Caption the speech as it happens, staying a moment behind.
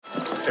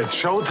It's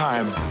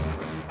showtime.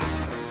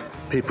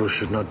 People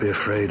should not be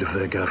afraid of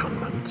their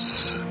governments.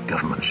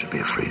 Governments should be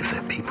afraid of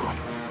their people.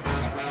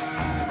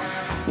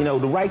 You know,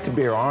 the right to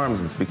bear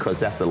arms is because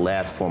that's the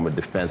last form of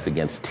defense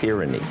against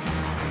tyranny.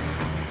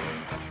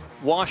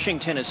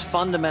 Washington is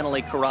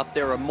fundamentally corrupt.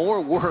 There are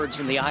more words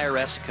in the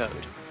IRS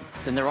code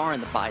than there are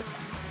in the Bible.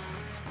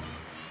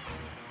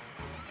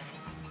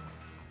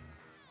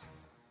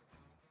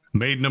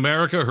 Made in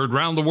America, heard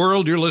round the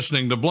world. You're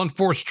listening to Blunt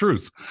Force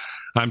Truth.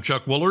 I'm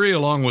Chuck Woolery,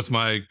 along with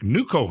my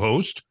new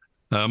co-host.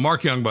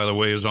 Mark Young, by the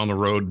way, is on the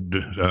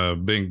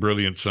road being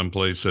brilliant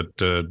someplace at,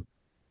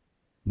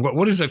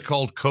 what is that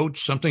called,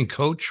 Coach? Something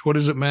Coach? What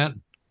is it, Matt?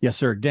 Yes,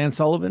 sir. Dan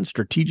Sullivan,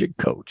 strategic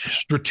coach.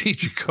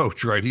 Strategic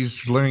coach, right.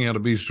 He's learning how to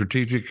be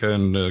strategic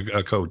and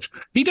a coach.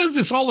 He does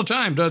this all the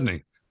time, doesn't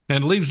he?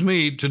 And leaves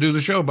me to do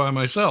the show by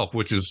myself,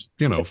 which is,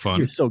 fun.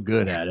 You're so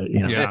good at it.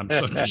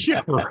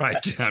 Yeah,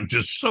 right. I'm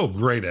just so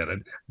great at it.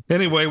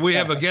 Anyway, we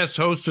have a guest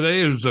host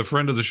today who's a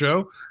friend of the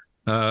show,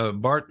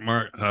 Bart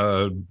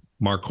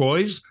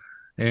Marcois.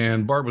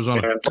 And Bart was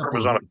on a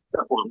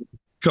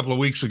couple of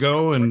weeks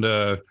ago,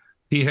 and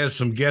he has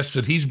some guests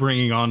that he's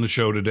bringing on the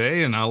show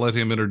today, and I'll let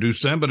him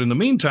introduce them. But in the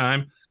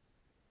meantime,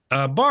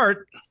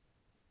 Bart,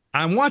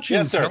 I'm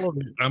watching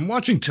television. I'm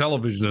watching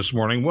television this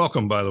morning.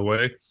 Welcome, by the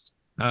way.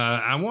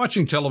 I'm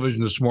watching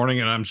television this morning,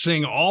 and I'm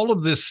seeing all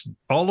of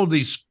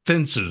these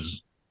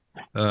fences,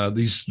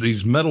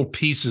 these metal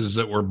pieces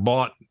that were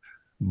bought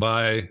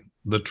by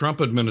the Trump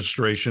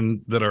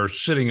administration that are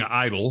sitting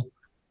idle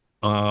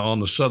on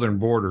the southern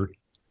border.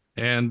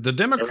 And the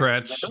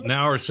Democrats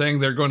now are saying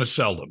they're going to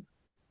sell them.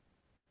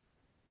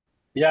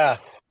 Yeah,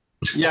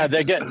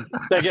 they're going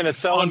to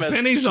sell them as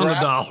pennies on the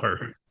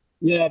dollar.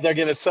 Yeah, they're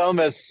going to sell them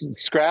as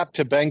scrap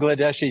to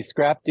Bangladeshi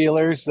scrap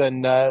dealers,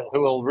 and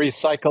who will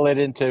recycle it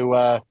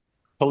into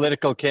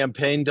political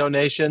campaign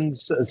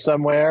donations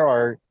somewhere,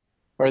 or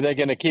are they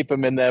going to keep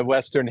them in the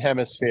Western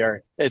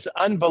Hemisphere? It's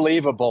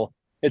unbelievable.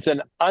 It's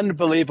an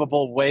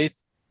unbelievable waste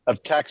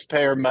of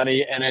taxpayer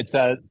money, and it's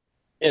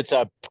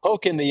a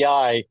poke in the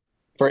eye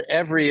for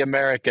every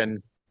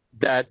American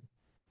that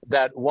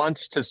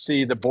wants to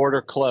see the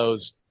border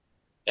closed.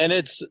 And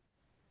it's,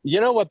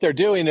 what they're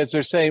doing is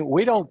they're saying,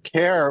 we don't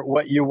care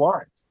what you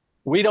want.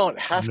 We don't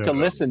have to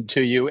listen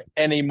to you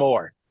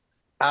anymore.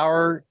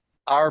 Our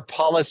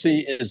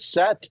policy is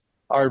set.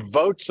 Our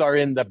votes are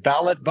in the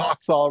ballot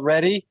box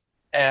already,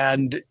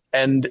 and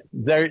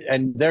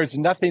there's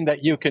nothing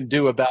that you can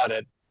do about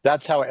it.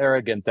 That's how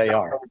arrogant they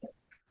are.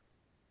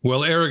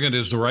 Well, arrogant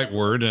is the right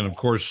word. And of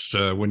course,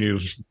 when you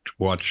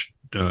watch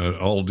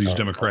all of these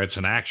Democrats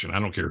in action, I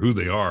don't care who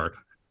they are,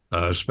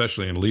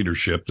 especially in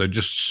leadership, they're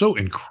just so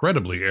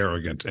incredibly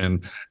arrogant.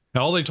 And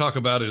all they talk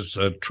about is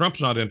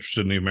Trump's not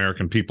interested in the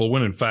American people,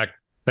 when in fact,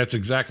 that's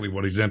exactly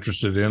what he's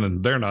interested in.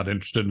 And they're not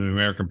interested in the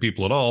American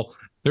people at all.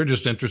 They're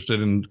just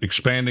interested in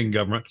expanding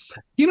government.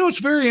 It's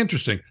very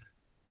interesting.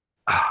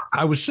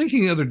 I was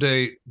thinking the other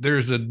day,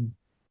 there's a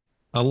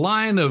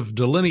line of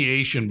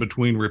delineation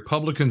between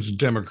Republicans and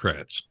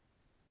Democrats.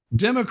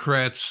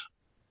 Democrats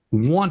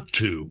want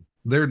to,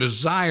 their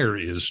desire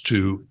is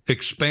to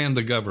expand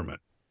the government.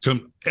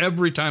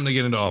 Every time they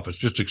get into office,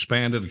 just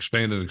expand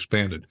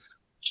it.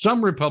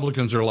 Some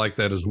Republicans are like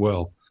that as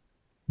well,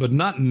 but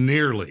not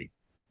nearly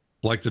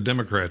like the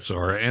Democrats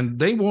are, and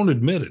they won't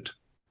admit it.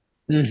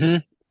 Mm-hmm.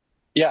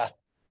 Yeah.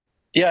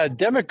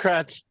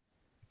 Democrats,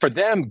 for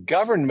them,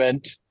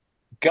 government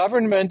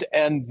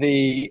and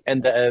the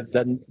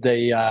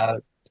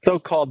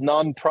so-called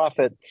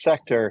nonprofit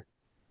sector,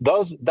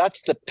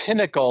 that's the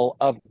pinnacle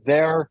of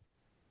their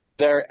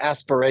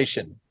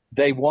aspiration.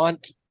 They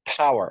want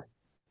power.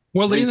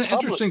 Well, the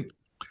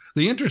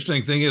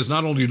interesting thing is,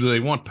 not only do they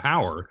want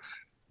power,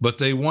 but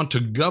they want to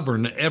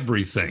govern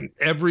everything.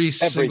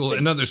 Single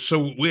another.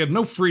 So we have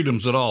no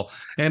freedoms at all,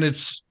 and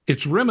it's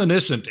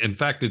reminiscent. In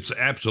fact, it's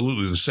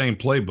absolutely the same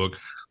playbook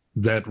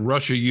that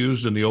Russia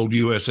used in the old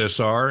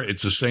USSR.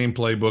 It's the same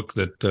playbook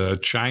that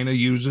China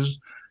uses.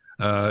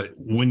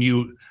 When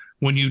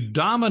you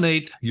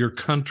dominate your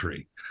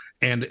country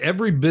and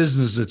every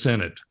business that's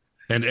in it,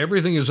 and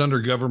everything is under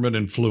government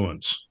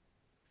influence,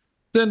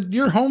 then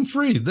you're home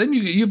free. Then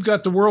you've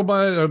got the world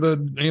by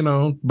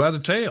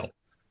the tail.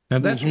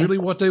 And that's really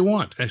what they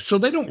want. And so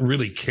they don't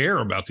really care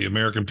about the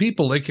American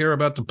people. They care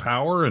about the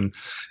power and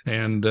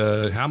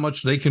how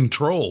much they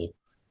control.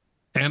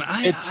 And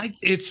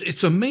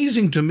it's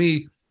amazing to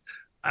me.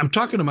 I'm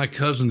talking to my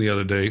cousin the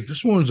other day.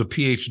 This woman's a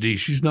PhD.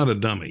 She's not a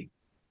dummy.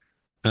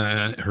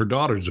 Her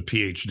daughter's a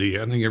PhD.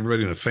 I think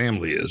everybody in the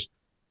family is.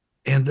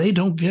 And they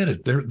don't get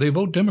it. They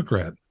vote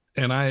Democrat.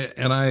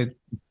 And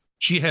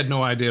she had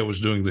no idea I was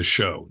doing this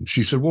show. And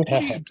she said, well,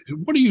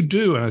 what do you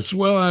do? And I said,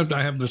 well,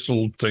 I have this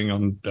little thing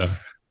on,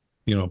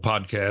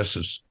 podcast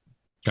is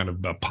kind of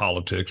about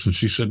politics. And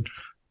she said,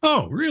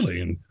 oh,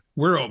 really? And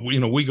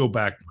we go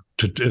back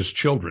to as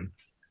children.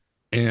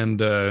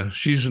 And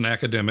she's an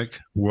academic,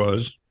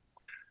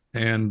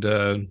 and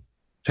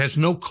has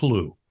no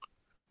clue.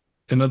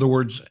 In other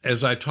words,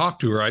 as I talked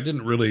to her, I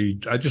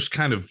just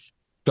kind of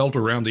felt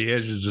around the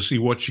edges to see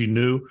what she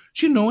knew.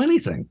 She didn't know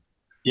anything.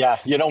 Yeah,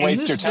 you don't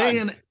waste your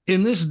time.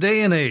 In this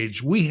day and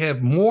age, we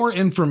have more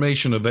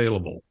information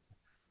available,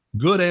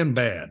 good and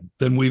bad,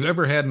 than we've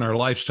ever had in our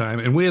lifetime.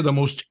 And we are the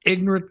most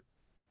ignorant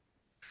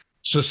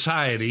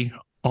society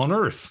on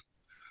earth.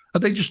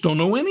 They just don't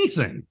know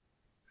anything.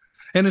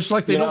 And it's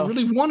like they don't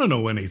really want to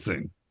know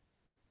anything.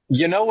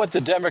 You know what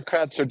the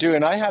Democrats are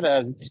doing? I had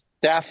a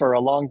staffer a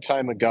long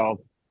time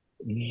ago,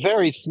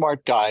 very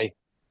smart guy.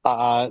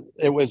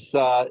 It was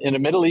in a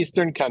Middle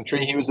Eastern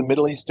country. He was a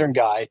Middle Eastern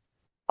guy,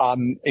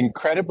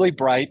 incredibly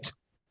bright.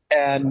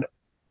 And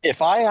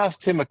if I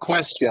asked him a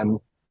question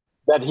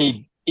that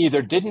he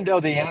either didn't know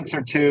the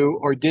answer to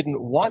or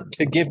didn't want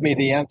to give me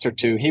the answer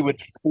to, he would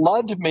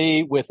flood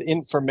me with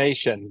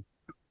information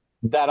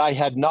that I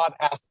had not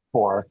asked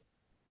for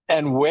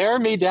and wear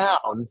me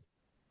down.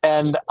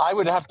 And I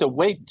would have to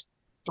wait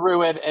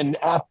through it and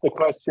ask the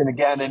question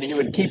again. And he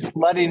would keep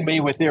flooding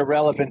me with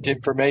irrelevant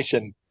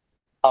information.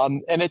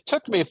 And it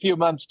took me a few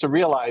months to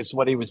realize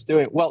what he was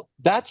doing. Well,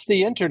 that's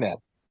the internet.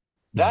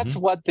 That's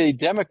what the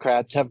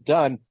Democrats have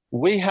done.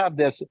 We have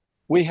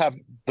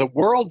the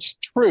world's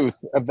truth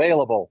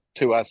available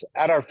to us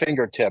at our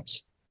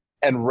fingertips.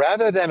 And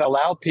rather than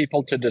allow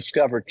people to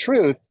discover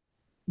truth,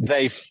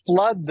 they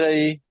flood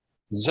the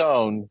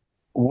zone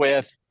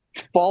with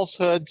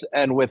falsehoods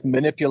and with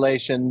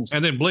manipulations.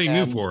 And then blame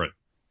you for it.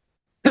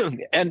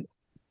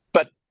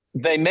 But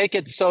they make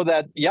it so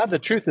that, the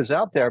truth is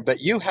out there, but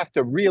you have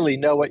to really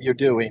know what you're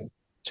doing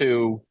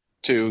to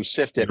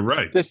sift it. You're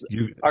right.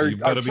 You've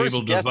got to be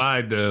able to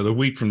divide the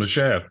wheat from the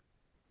chaff.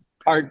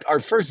 Our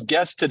first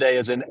guest today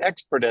is an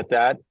expert at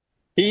that.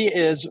 He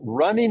is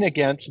running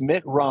against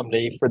Mitt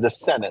Romney for the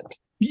Senate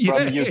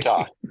from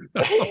Utah.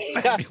 I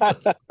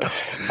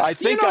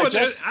think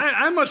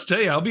I must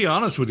tell you, I'll be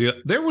honest with you.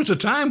 There was a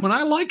time when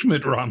I liked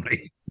Mitt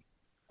Romney.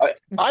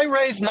 I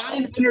raised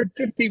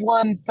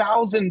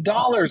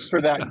 $951,000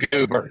 for that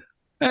goober,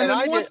 and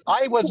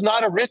I was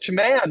not a rich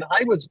man.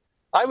 I was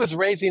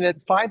raising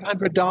it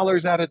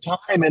 $500 at a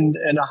time and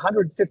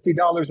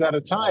 $150 at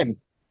a time.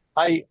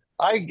 I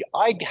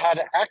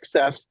had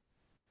access.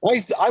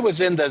 I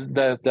was in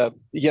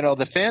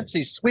the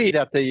fancy suite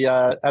at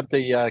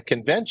the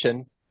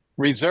convention,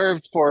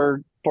 reserved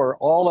for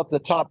all of the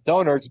top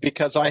donors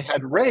because I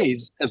had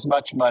raised as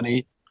much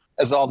money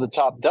as all the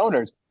top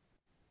donors.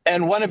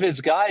 And one of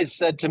his guys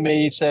said to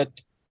me,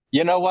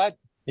 "You know what?"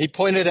 He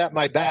pointed at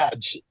my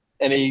badge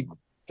and he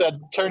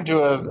turned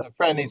to a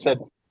friend. He said,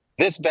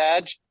 "This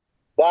badge,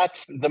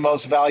 that's the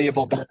most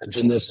valuable badge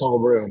in this whole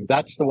room.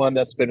 That's the one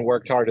that's been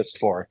worked hardest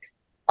for."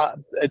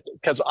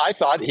 Because I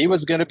thought he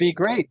was going to be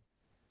great.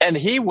 And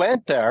he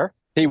went there.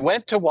 He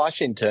went to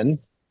Washington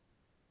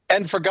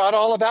and forgot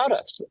all about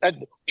us.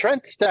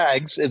 Trent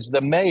Staggs is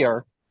the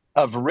mayor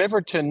of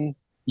Riverton,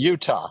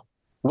 Utah.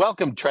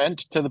 Welcome,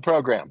 Trent, to the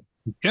program.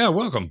 Yeah,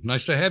 welcome.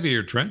 Nice to have you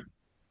here, Trent.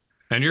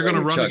 And you're going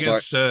to run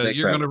against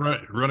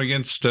run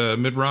against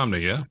Mitt Romney,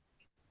 yeah?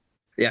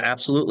 Yeah,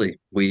 absolutely.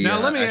 Now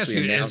let me ask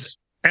you: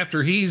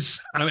 after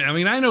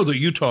I know that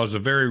Utah is a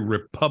very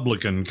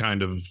Republican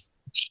kind of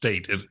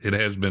state. It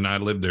has been. I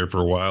lived there for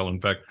a while. In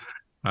fact,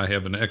 I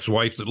have an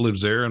ex-wife that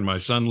lives there, and my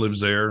son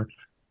lives there.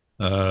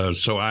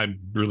 So I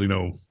really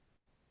know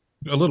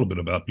a little bit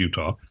about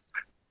Utah.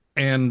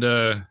 And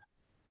are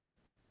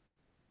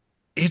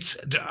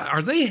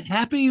they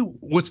happy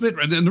with Mitt?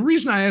 And the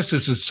reason I asked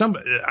this is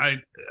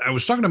I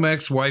was talking to my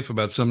ex-wife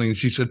about something, and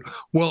she said,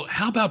 "Well,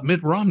 how about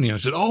Mitt Romney?" I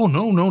said, "Oh,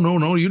 no,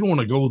 you don't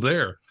want to go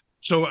there."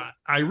 So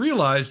I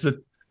realized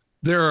that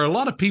there are a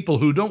lot of people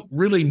who don't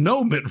really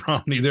know Mitt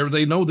Romney.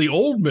 They know the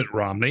old Mitt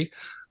Romney,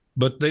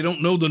 but they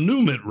don't know the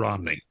new Mitt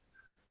Romney.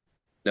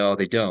 No,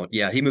 they don't.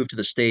 Yeah, he moved to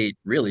the state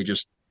really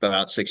just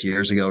about 6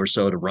 years ago or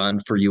so to run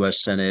for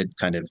U.S. Senate,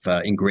 kind of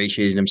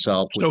ingratiated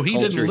himself with So he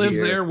didn't live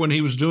there when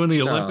he was doing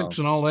the Olympics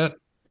and all that?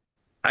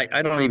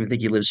 I don't even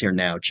think he lives here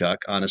now, Chuck,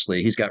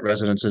 honestly. He's got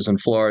residences in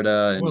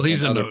Florida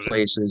and other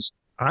places.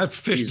 I've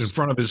fished in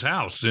front of his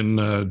house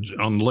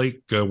on Lake,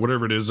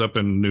 whatever it is, up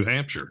in New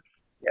Hampshire.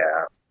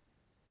 Yeah,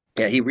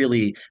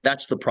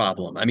 that's the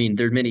problem. I mean,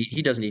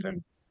 he doesn't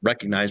even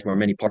recognize where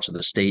many parts of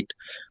the state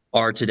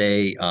are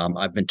today.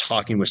 I've been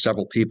talking with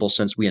several people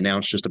since we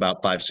announced just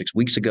about 5-6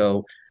 weeks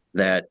ago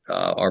that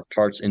are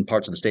parts of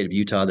the state of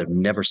Utah that have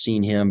never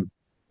seen him.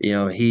 You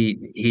know,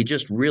 he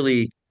just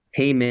really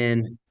came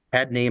in,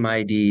 had name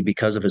ID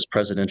because of his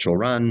presidential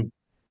run,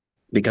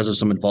 because of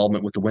some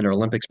involvement with the Winter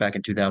Olympics back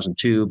in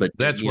 2002. But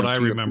that's what I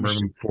remember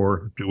him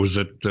for. It was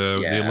at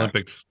the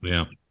Olympics.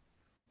 Yeah.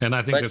 And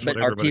I think that's what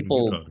everybody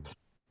knows.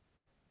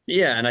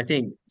 Yeah, and I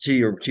think to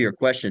your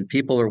question,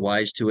 people are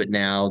wise to it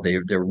now.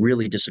 They're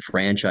really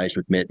disenfranchised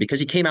with Mitt because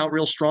he came out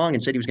real strong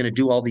and said he was going to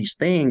do all these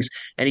things,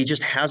 and he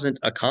just hasn't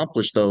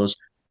accomplished those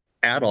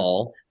at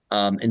all.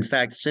 In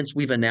fact, since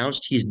we've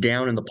announced he's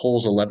down in the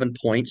polls 11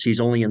 points, he's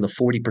only in the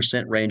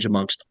 40% range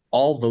amongst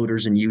all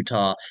voters in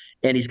Utah,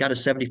 and he's got a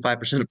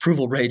 75%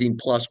 approval rating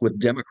plus with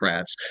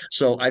Democrats.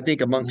 So I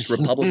think amongst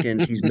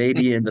Republicans, he's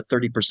maybe in the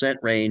 30%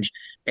 range,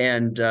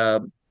 and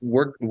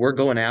we're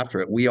going after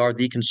it. We are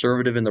the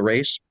conservative in the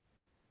race.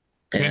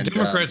 And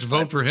Democrats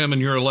vote for him in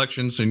your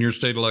elections, in your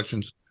state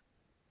elections?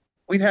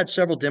 we've had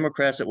several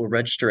Democrats that will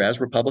register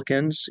as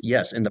Republicans,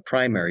 yes, in the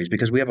primaries,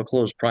 because we have a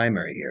closed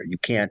primary here.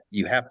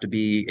 You have to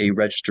be a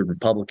registered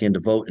Republican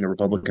to vote in a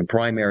Republican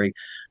primary.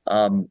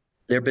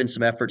 There have been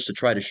some efforts to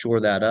try to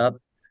shore that up,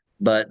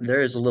 but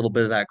there is a little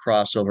bit of that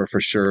crossover for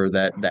sure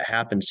that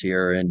happens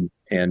here.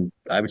 And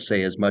I would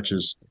say as much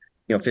as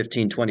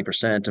 15,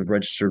 20% of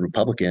registered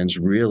Republicans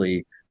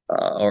really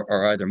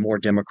are either more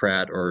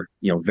Democrat or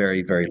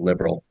very, very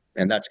liberal.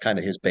 And that's kind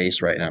of his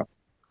base right now.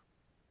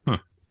 Huh.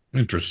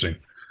 Interesting.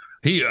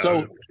 He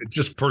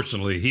just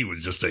personally, he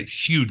was just a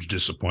huge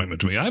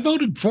disappointment to me. I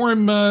voted for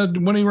him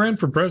when he ran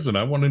for president.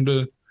 I wanted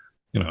to,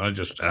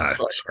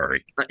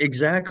 sorry.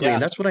 Exactly. Yeah.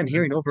 And that's what I'm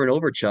hearing over and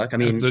over, Chuck. I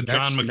mean, the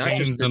John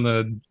McCain's and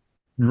the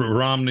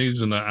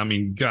Romneys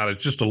and God,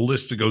 it's just a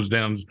list that goes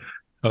down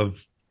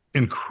of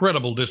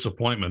incredible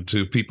disappointment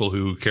to people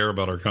who care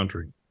about our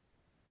country.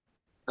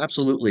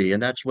 Absolutely.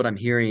 And that's what I'm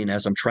hearing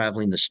as I'm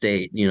traveling the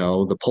state.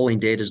 The polling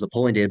data is the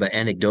polling data, but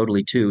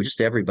anecdotally too,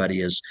 just everybody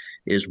is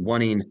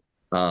wanting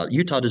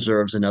Utah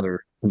deserves another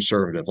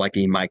conservative like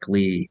a Mike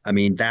Lee. I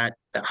mean, that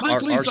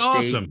Mike Lee's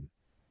awesome.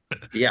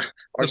 Yeah.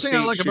 The thing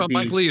I like about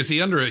Mike Lee is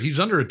he's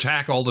under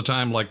attack all the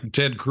time, like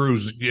Ted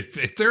Cruz.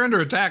 If they're under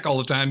attack all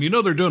the time,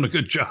 they're doing a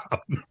good job.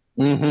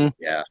 Mm-hmm.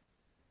 Yeah,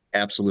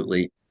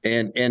 absolutely.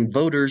 And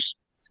voters,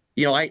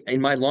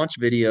 in my launch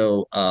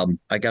video,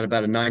 I got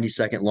about a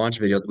 90-second launch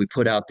video that we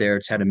put out there.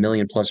 It's had 1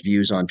 million+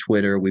 views on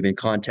Twitter. We've been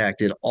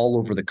contacted all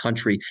over the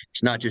country.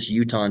 It's not just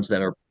Utahns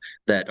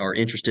that are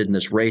interested in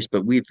this race,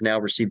 but we've now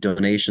received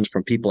donations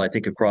from people, I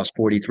think, across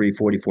 43,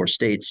 44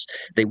 states.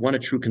 They want a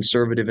true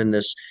conservative in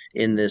this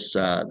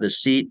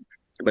seat.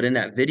 But in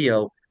that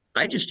video,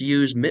 I just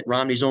used Mitt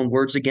Romney's own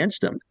words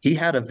against him. He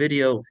had a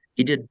video.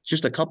 He did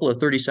just a couple of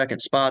 30-second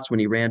spots when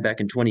he ran back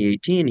in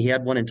 2018. He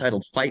had one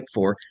entitled Fight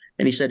For.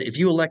 And he said, if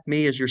you elect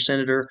me as your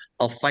senator,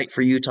 I'll fight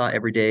for Utah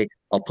every day.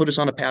 I'll put us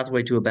on a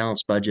pathway to a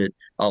balanced budget.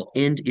 I'll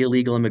end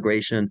illegal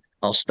immigration.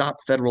 I'll stop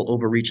federal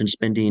overreach and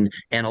spending,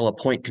 and I'll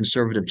appoint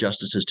conservative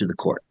justices to the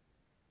court.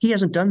 He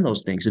hasn't done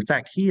those things. In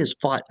fact, he has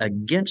fought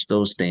against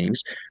those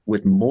things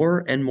with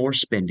more and more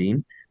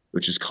spending,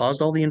 which has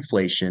caused all the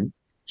inflation.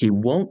 He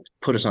won't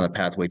put us on a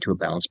pathway to a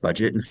balanced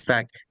budget. In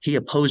fact, he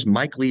opposed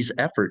Mike Lee's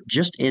effort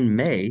just in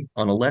May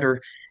on a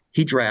letter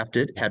he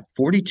drafted, had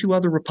 42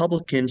 other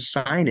Republicans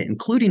sign it,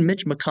 including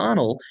Mitch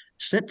McConnell,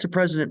 sent to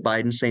President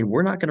Biden saying,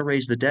 we're not going to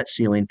raise the debt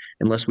ceiling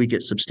unless we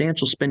get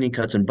substantial spending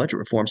cuts and budget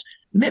reforms.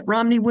 Mitt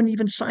Romney wouldn't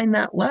even sign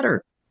that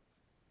letter.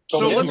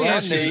 So Mitt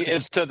Romney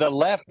is to the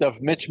left of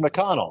Mitch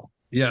McConnell.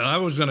 Yeah, I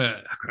was going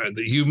to,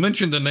 you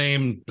mentioned a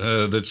name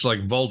that's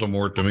like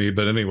Voldemort to me,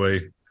 but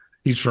anyway,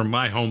 he's from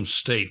my home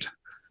state,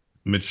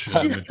 Mitch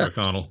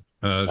McConnell.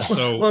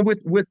 Well,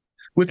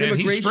 with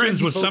and he's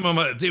friends with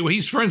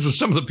he's friends with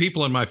some of the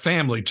people in my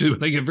family too.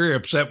 They get very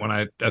upset when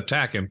I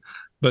attack him.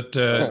 But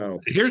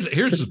here's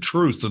the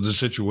truth of the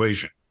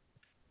situation.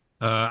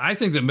 I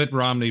think that Mitt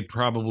Romney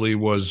probably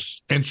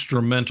was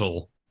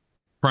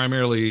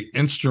primarily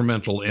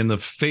instrumental in the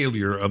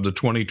failure of the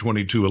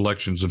 2022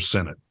 elections of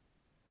Senate.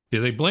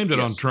 Yeah, they blamed it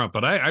on Trump,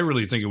 but I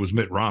really think it was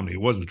Mitt Romney.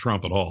 It wasn't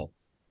Trump at all.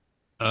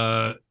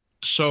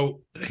 So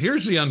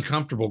here's the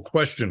uncomfortable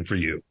question for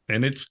you,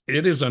 and it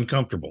is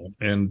uncomfortable.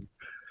 And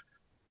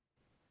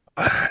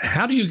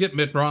how do you get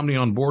Mitt Romney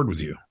on board with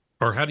you,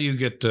 or how do you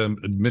get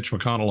Mitch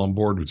McConnell on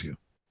board with you?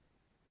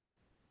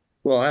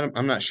 Well,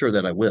 I'm not sure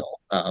that I will.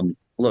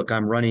 Look,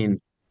 I'm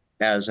running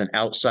as an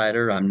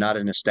outsider. I'm not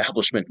an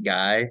establishment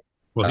guy.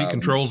 Well, he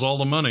controls all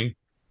the money.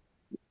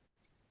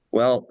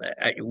 Well,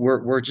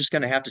 we're just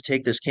going to have to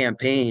take this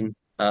campaign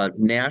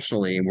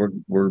nationally,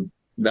 and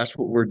that's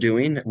what we're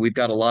doing. We've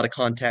got a lot of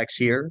contacts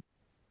here.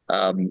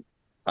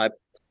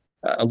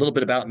 A little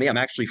bit about me. I'm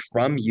actually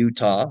from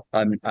Utah.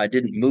 I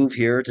didn't move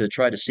here to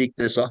try to seek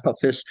this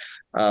office.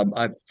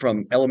 I'm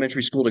from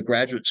elementary school to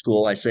graduate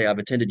school. I say I've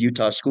attended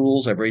Utah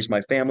schools. I've raised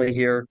my family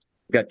here.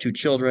 I've got 2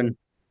 children.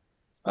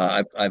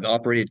 I've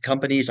operated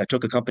companies. I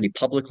took a company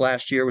public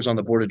last year, was on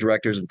the board of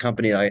directors of a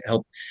company I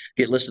helped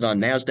get listed on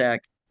NASDAQ.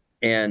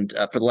 And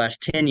for the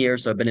last 10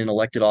 years, I've been in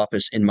elected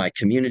office in my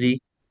community,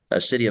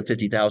 a city of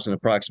 50,000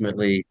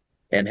 approximately,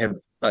 and have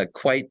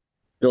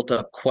built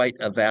up quite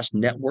a vast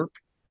network.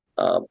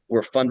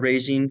 We're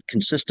fundraising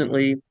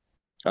consistently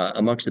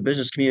amongst the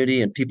business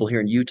community and people here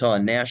in Utah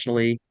and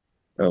nationally.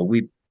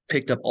 We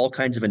picked up all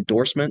kinds of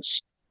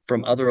endorsements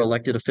from other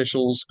elected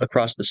officials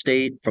across the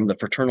state, from the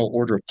Fraternal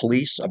Order of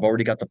Police. I've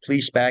already got the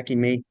police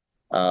backing me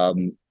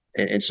and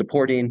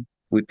supporting.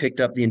 We picked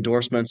up the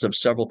endorsements of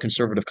several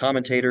conservative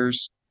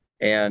commentators,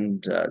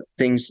 and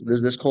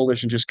this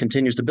coalition just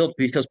continues to build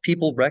because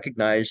people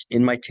recognize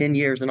in my 10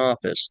 years in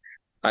office,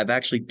 I've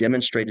actually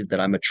demonstrated that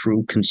I'm a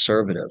true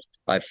conservative.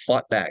 I've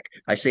fought back.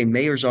 I say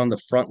mayors on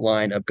the front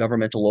line of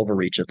governmental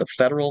overreach at the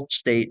federal,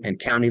 state, and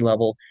county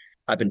level.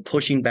 I've been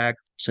pushing back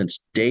since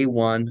day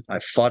one.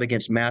 I've fought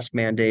against mask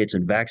mandates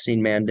and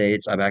vaccine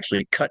mandates. I've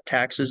actually cut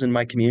taxes in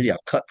my community.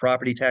 I've cut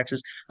property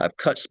taxes. I've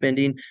cut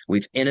spending.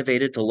 We've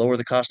innovated to lower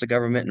the cost of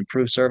government and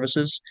improve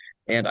services.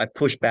 And I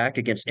push back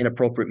against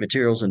inappropriate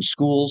materials in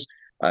schools.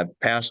 I've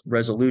passed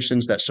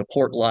resolutions that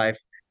support life.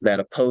 that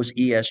oppose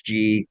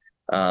ESG.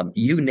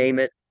 You name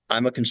it,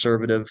 I'm a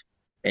conservative,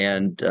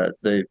 and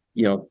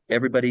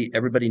everybody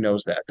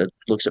knows that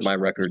looks at my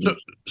record.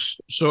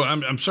 So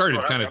I'm sorry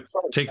to kind of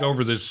take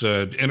over this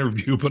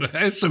interview, but I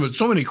have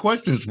so many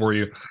questions for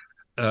you.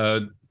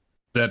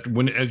 That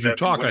as you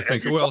talk, I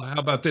think, well, how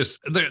about this?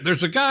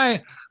 There's a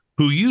guy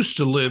who used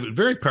to live,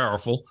 very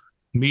powerful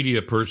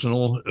media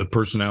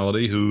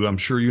personality, who I'm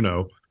sure you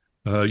know,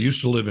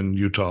 used to live in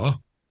Utah.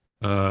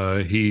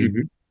 He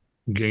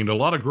gained a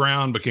lot of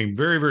ground, became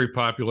very, very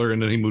popular,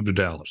 and then he moved to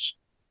Dallas.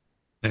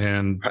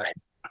 And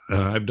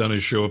I've done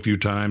his show a few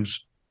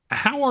times.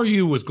 How are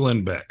you with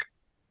Glenn Beck?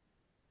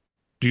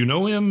 Do you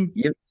know him?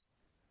 Yeah.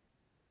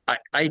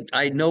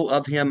 I know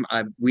of him.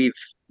 We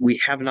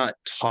have not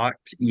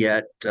talked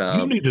yet.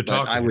 You need to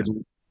talk.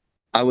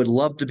 I would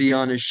love to be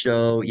on his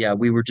show. Yeah,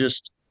 we were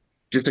just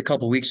a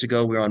couple of weeks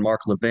ago. We were on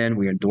Mark Levin.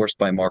 We were endorsed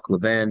by Mark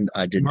Levin.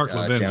 I did. Mark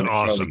Levin's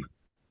awesome.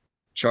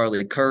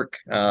 Charlie Kirk,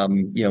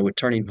 with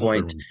Turning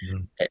Point,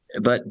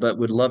 but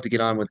would love to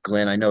get on with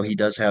Glenn. I know he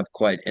does have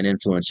quite an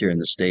influence here in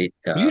the state.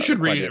 You should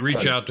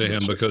reach out to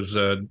him because,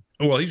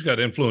 he's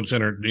got influence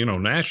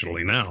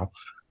nationally now.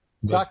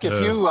 Doc,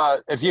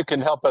 if you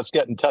can help us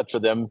get in touch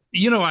with him.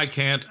 I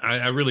can't.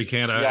 I really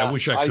can't. I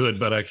wish I could,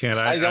 but I can't.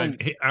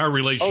 Our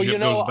relationship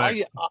goes back.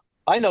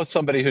 I know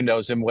somebody who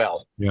knows him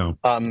well. Yeah.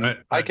 I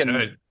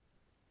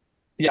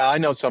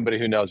know somebody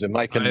who knows him.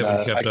 I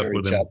haven't kept up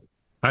with him. Out.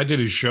 I did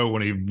his show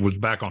when he was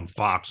back on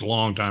Fox a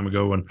long time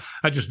ago, and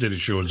I just did his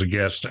show as a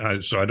guest,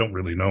 so I don't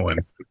really know him.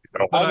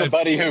 I have a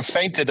buddy who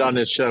fainted on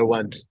his show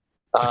once.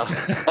 That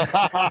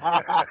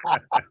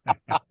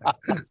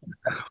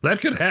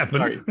could happen.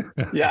 Sorry.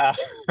 Yeah.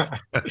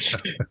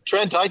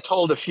 Trent, I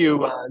told a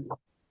few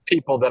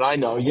people that I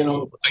know,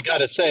 I got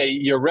to say,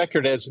 your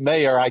record as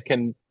mayor, I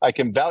can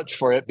vouch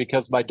for it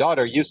because my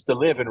daughter used to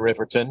live in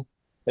Riverton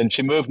and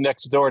she moved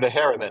next door to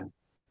Harriman.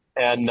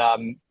 And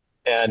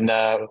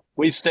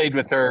we stayed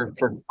with her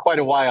for quite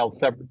a while,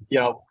 for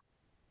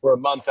a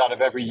month out of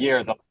every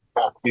year, the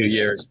past few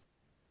years.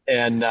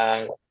 And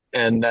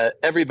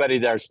everybody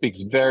there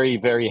speaks very,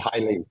 very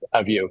highly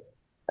of you.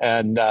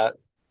 And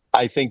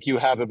I think you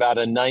have about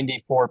a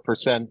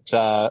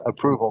 94%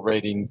 approval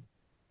rating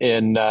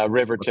in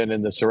Riverton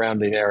and the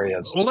surrounding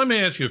areas. Well, let me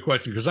ask you a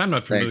question because I'm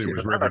not familiar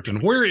with Riverton.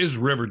 Where is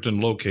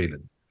Riverton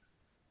located?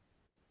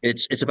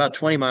 It's about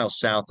 20 miles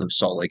south of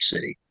Salt Lake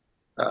City.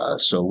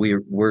 So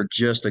we're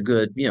just a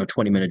good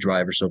 20-minute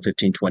drive or so,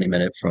 15-20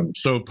 minute from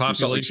Salt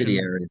Lake City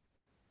area.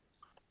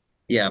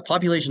 Yeah,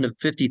 population of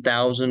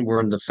 50,000.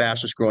 We're in the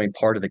fastest growing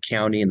part of the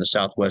county in the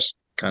southwest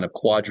kind of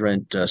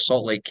quadrant.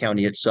 Salt Lake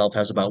County itself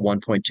has about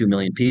 1.2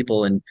 million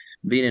people. And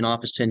being in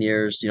office 10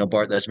 years,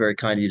 Bart, that's very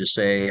kind of you to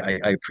say.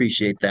 I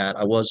appreciate that.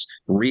 I was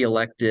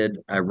reelected.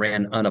 I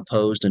ran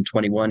unopposed in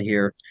 21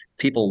 here.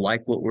 People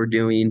like what we're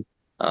doing.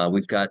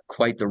 We've got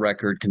quite the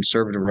record,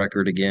 conservative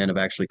record again, of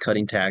actually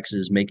cutting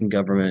taxes, making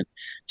government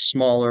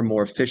smaller,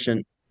 more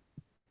efficient.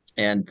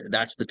 And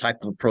that's the type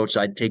of approach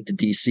I'd take to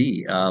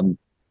DC.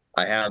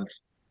 I have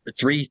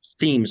 3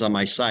 themes on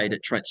my site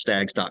at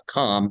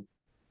trentstaggs.com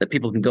that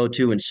people can go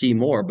to and see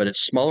more, but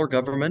it's smaller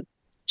government,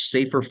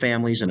 safer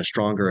families, and a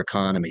stronger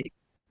economy.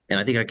 And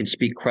I think I can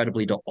speak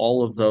credibly to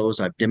all of those.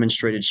 I've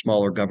demonstrated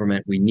smaller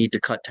government. We need to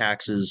cut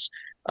taxes.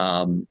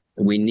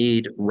 We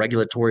need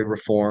regulatory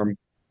reform.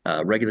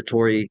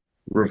 The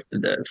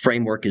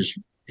framework is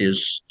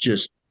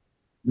just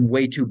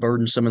way too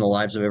burdensome in the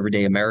lives of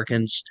everyday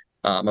Americans.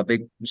 I'm a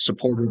big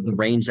supporter of the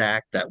REINS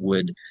Act that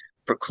would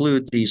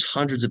preclude these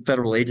hundreds of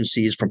federal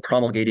agencies from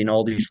promulgating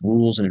all these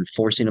rules and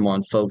enforcing them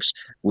on folks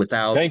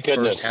without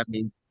first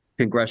having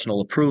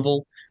congressional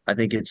approval. I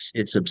think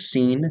it's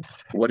obscene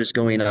what is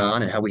going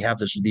on and how we have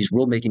these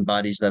rulemaking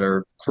bodies that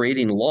are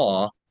creating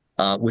law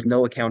with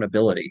no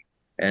accountability.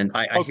 And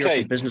I hear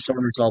from business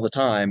owners all the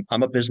time.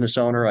 I'm a business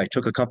owner. I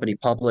took a company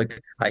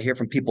public. I hear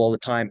from people all the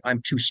time,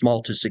 I'm too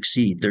small to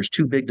succeed. There's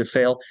too big to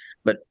fail.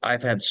 But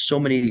I've had so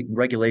many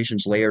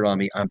regulations layered on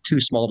me. I'm too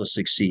small to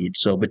succeed.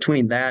 So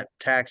between that,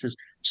 taxes,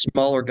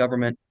 smaller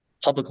government,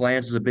 public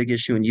lands is a big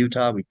issue in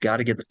Utah. We've got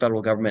to get the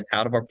federal government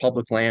out of our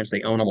public lands.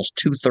 They own almost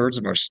 2/3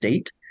 of our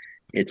state.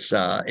 It's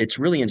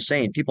really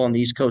insane. People on the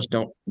East Coast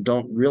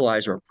don't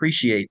realize or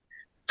appreciate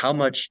how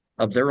much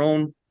of their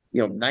own,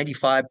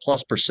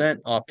 95+%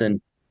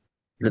 often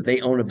that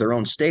they own of their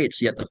own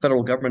states. Yet the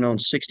federal government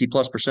owns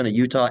 60+% of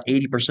Utah,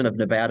 80% of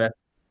Nevada.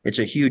 It's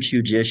a huge,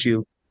 huge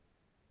issue.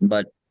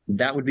 But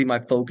that would be my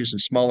focus in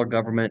smaller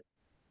government,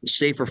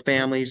 safer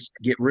families,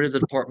 get rid of the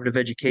Department of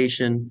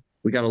Education.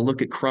 We got to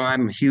look at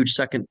crime. I'm a huge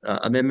Second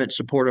Amendment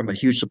supporter. I'm a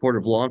huge supporter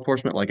of law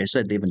enforcement. Like I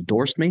said, they've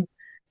endorsed me.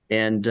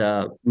 And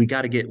we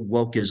got to get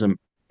wokeism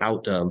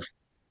out of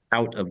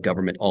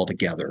government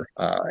altogether.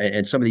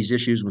 And some of these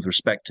issues with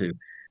respect to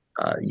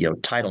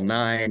Title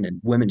IX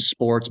and women's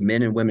sports,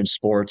 men and women's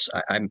sports,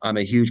 I'm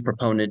a huge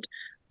proponent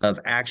of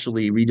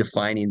actually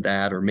redefining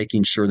that or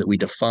making sure that we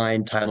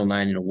define Title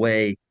IX in a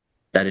way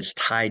that it's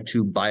tied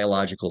to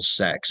biological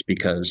sex,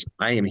 because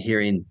I am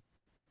hearing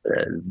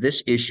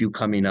this issue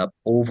coming up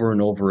over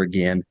and over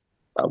again.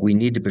 We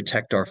need to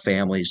protect our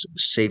families,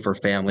 safer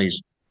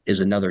families. is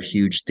another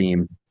huge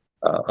theme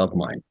of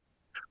mine.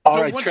 All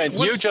So right, Trent,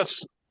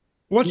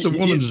 what's the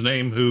woman's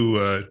name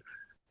who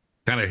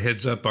kind of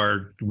heads up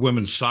our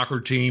women's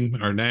soccer team,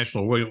 our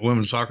national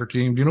women's soccer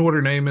team? Do you know what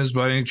her name is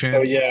by any chance?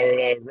 Oh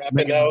yeah,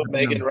 Rapinoe,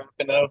 Megan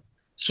Rapinoe.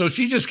 So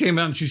she just came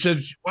out and she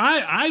said,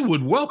 I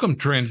would welcome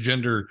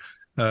transgender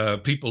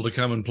people to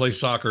come and play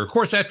soccer. Of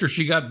course, after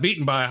she got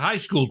beaten by a high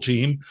school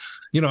team,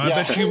 I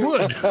bet she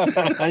would.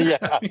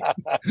 Yeah.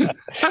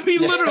 I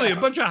mean, literally a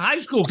bunch of high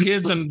school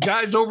kids and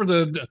guys over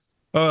the,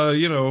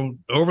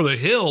 over the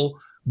hill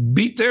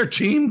beat their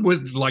team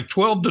with like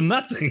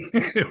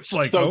 12-0. It was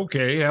like,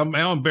 okay,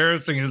 how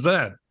embarrassing is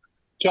that?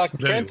 Chuck,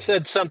 Trent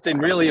said something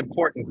really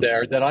important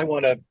there that I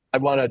want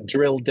to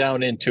drill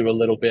down into a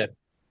little bit.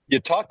 You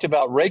talked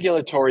about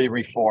regulatory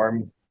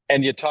reform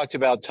and you talked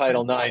about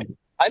Title IX.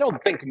 I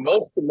don't think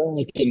most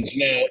Americans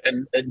know,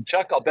 and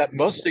Chuck, I'll bet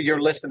most of your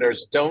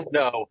listeners don't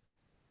know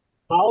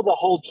how the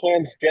whole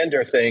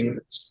transgender thing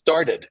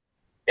started.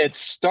 It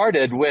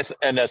started with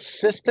an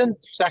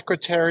assistant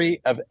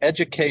secretary of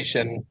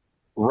education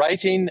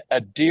writing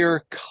a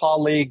dear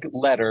colleague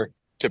letter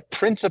to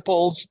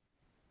principals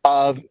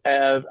of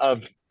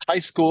high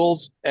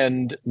schools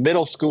and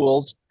middle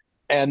schools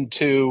and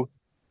to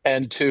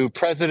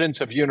presidents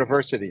of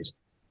universities.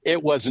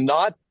 It was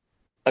not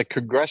a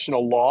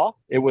congressional law.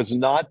 It was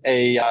not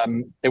a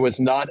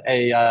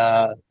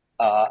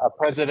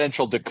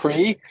presidential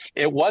decree.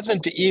 It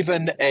wasn't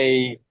even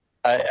an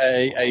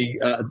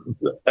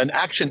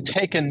action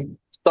taken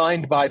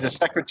signed by the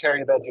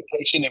Secretary of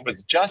Education. It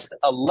was just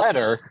a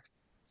letter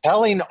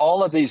telling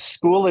all of these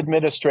school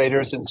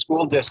administrators and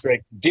school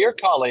districts, dear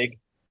colleague,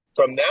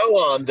 from now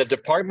on, the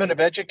Department of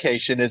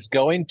Education is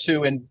going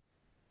to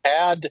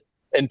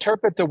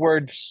interpret the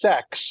word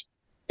sex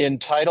in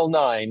Title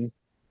IX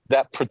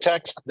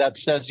that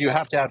says you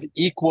have to have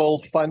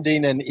equal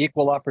funding and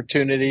equal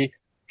opportunity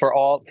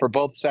for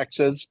both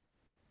sexes.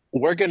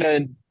 We're going to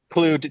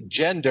include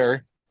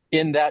gender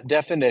in that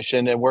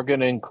definition, and we're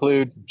going to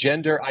include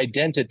gender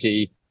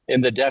identity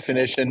in the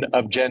definition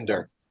of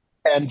gender.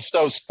 And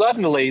so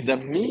suddenly the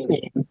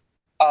meaning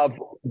of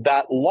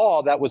that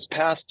law that was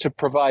passed to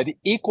provide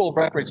equal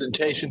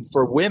representation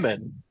for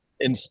women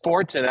in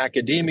sports and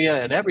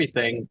academia and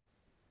everything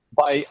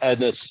by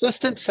an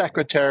assistant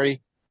secretary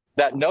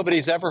that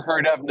nobody's ever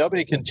heard of,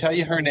 nobody can tell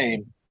you her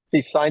name.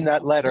 He signed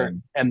that letter,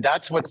 and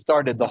that's what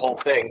started the whole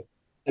thing.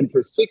 And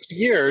for 6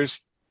 years,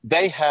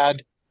 they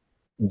had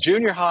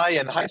junior high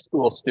and high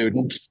school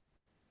students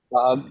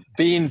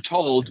being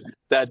told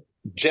that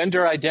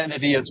gender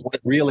identity is what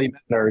really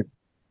mattered.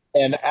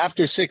 And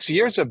after 6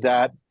 years of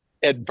that,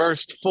 it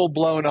burst full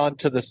blown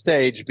onto the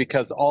stage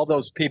because all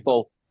those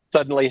people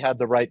suddenly had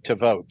the right to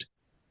vote.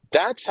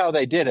 That's how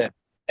they did it.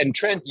 And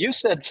Trent, you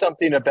said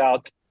something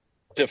about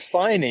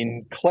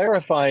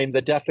clarifying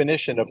the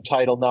definition of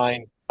Title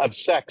IX, of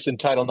sex in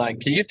Title IX.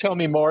 Can you tell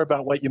me more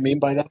about what you mean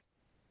by that?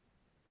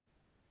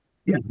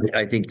 Yeah,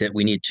 I think that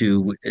we need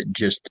to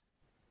just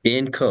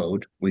in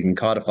code, we can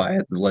codify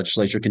it. The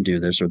legislature can do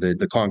this, or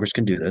the Congress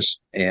can do this,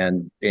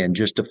 and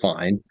just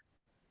define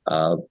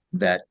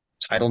that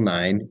Title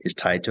IX is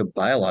tied to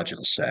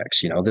biological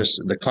sex.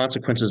 The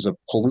consequences of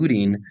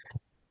polluting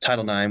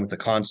Title IX with the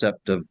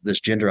concept of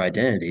this gender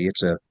identity.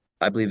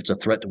 I believe it's a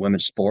threat to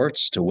women's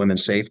sports, to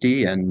women's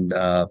safety, and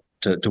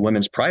to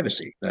women's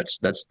privacy. That's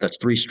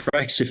 3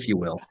 strikes, if you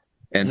will.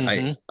 And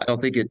I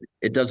don't think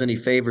it does any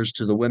favors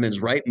to the women's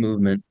rights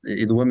movement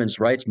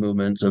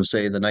of,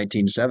 say, the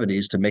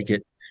 1970s to make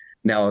it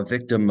now a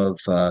victim of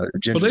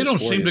gender. Well, they don't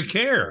seem to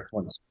care.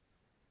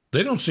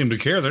 They don't seem to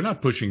care. They're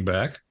not pushing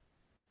back.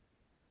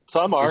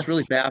 Some are. It's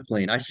really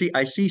baffling. I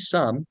see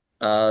some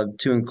to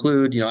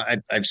include.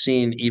 I've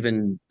seen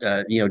even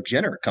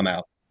Jenner come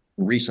out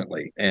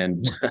recently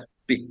and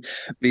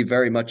be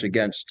very much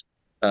against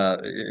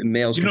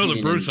males. That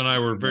Bruce and I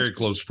were very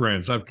close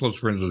friends. I'm close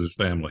friends with his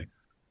family.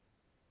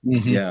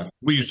 Mm-hmm. Yeah,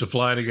 we used to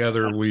fly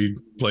together. We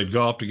played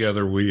golf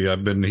together.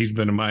 He's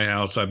been to my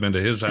house. I've been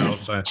to his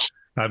house.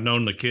 I've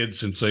known the kids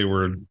since they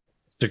were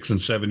 6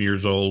 and 7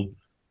 years old.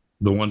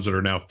 The ones that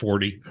are now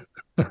 40.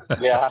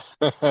 Yeah.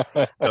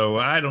 So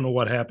I don't know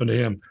what happened to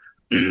him.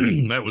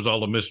 That was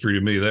all a mystery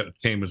to me. That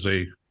came as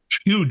a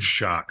huge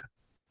shock.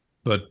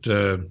 But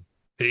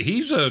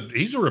he's a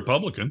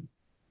Republican.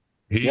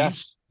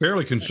 He's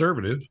fairly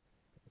conservative.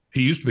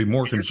 He used to be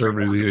more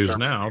conservative than he is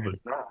now,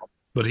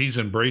 but he's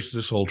embraced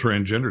this whole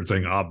transgender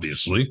thing,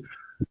 obviously.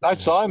 I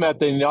saw him at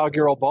the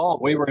inaugural ball.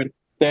 We were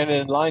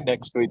standing in line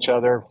next to each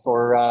other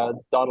for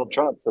Donald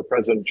Trump, for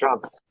President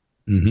Trump.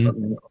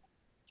 Mm-hmm.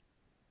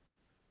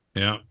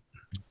 Yeah.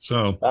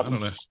 So I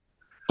don't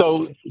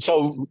know.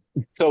 So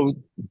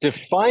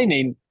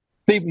defining.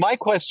 See, my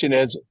question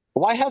is,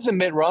 why hasn't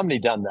Mitt Romney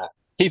done that?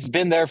 He's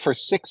been there for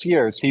 6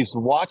 years. He's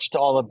watched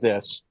all of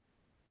this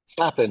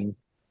happen.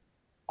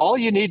 All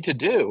you need to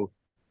do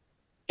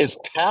is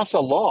pass a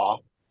law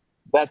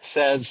that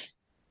says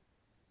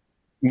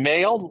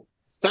male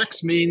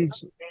sex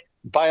means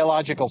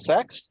biological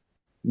sex,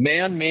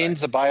 man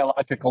means a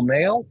biological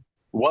male,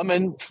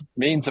 woman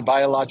means a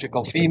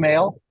biological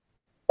female,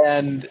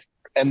 and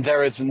And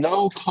there is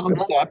no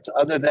concept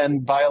other than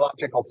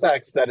biological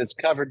sex that is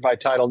covered by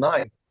Title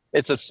IX.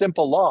 It's a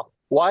simple law.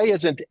 Why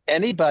isn't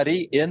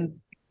anybody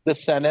in the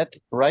Senate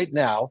right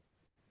now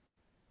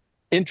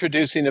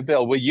introducing a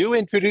bill? Will you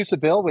introduce a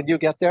bill when you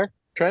get there,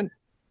 Trent?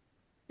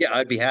 Yeah,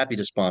 I'd be happy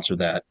to sponsor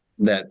that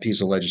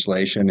piece of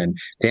legislation. And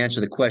to answer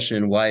the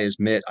question, why is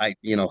Mitt?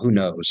 Who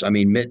knows? I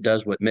mean, Mitt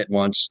does what Mitt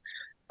wants.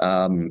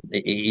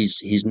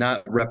 He's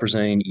not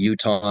representing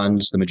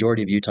Utahns, the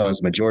majority of Utahns,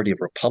 the majority of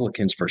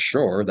Republicans for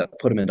sure that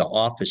put him into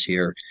office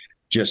here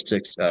just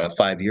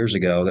 5 years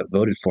ago that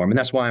voted for him, and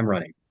that's why I'm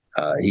running.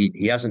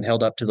 He hasn't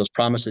held up to those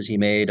promises he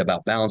made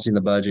about balancing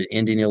the budget,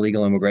 ending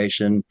illegal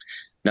immigration.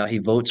 Now he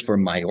votes for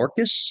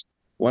Mayorkas,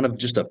 one of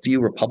just a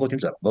few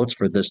Republicans that votes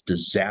for this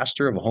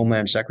disaster of a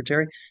Homeland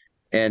Secretary.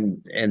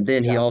 And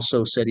then he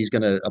also said he's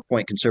going to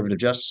appoint conservative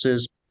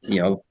justices,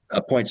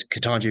 appoints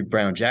Ketanji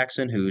Brown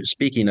Jackson, who,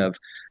 speaking of,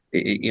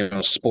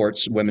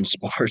 sports, women's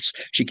sports,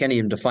 she can't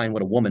even define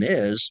what a woman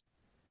is.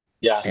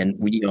 Yeah. And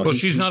well,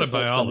 she's not a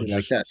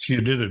biologist. Like she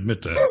did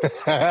admit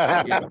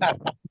that.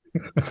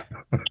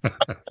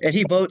 And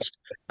he votes.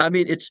 I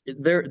mean, it's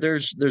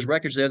there's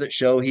records there that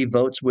show he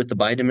votes with the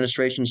Biden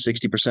administration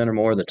 60% or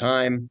more of the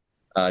time.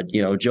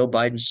 Joe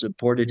Biden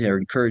supported or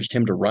encouraged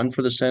him to run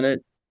for the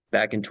Senate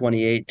back in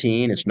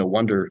 2018. It's no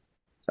wonder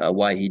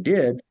why he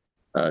did.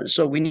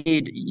 So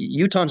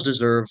Utahns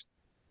deserve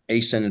a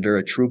senator,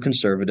 a true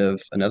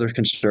conservative, another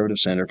conservative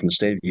senator from the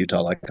state of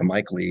Utah, like a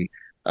Mike Lee.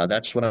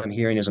 That's what I'm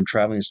hearing as I'm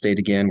traveling the state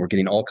again. We're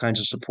getting all kinds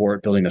of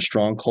support, building a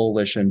strong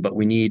coalition, but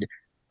we need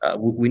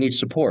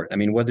support. I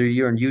mean, whether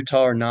you're in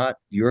Utah or not,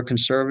 you're a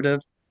conservative,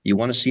 you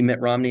want to see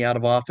Mitt Romney out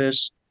of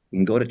office, you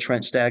can go to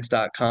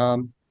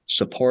TrentStaggs.com,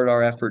 support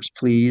our efforts,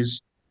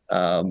 please.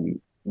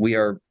 We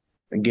are,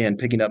 again,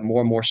 picking up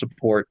more and more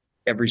support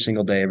every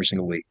single day, every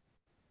single week.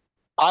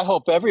 I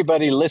hope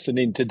everybody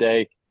listening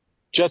today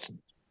just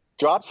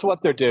drops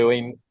what they're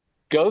doing,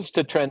 goes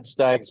to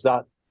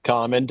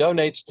TrentStaggs.com and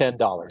donates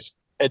 $10.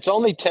 It's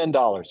only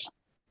 $10.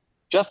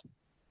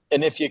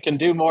 And if you can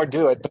do more,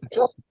 do it. But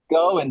just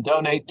go and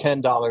donate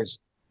 $10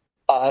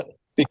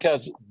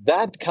 because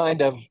that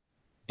kind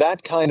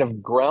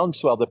of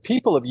groundswell, the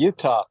people of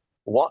Utah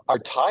are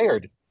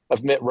tired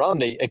of Mitt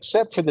Romney,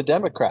 except for the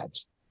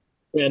Democrats.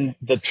 And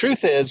the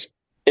truth is,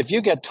 if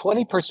you get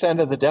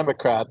 20% of the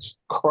Democrats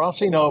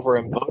crossing over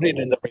and voting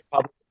in the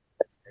Republican,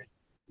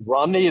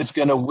 Romney is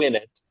going to win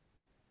it.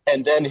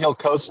 And then he'll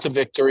coast to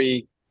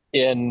victory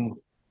in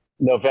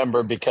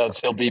November because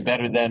he'll be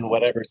better than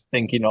whatever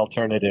thinking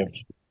alternative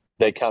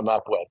they come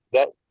up with.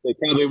 That they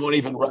probably won't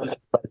even run it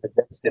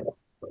against him.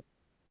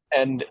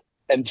 And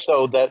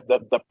so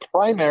the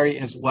primary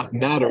is what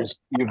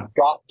matters. You've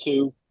got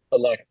to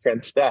elect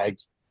Trent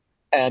Staggs.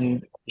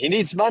 And he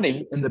needs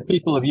money, and the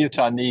people of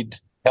Utah need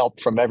help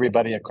from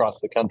everybody across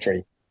the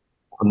country.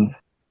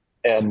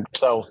 And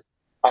so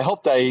I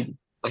hope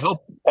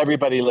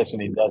everybody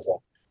listening does that.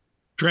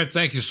 Trent,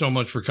 thank you so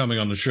much for coming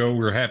on the show.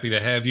 We're happy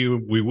to have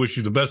you. We wish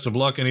you the best of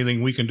luck.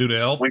 Anything we can do to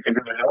help,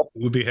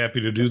 we'll be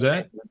happy to do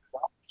that.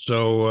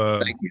 So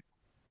thank you.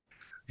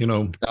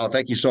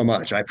 Thank you so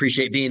much. I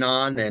appreciate being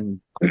on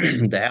and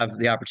to have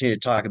the opportunity to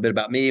talk a bit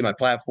about me, my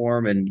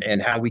platform,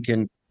 and how we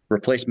can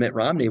replace Mitt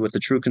Romney with a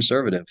true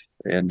conservative.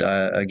 And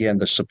again,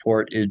 the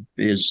support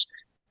is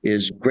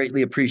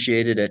greatly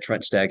appreciated at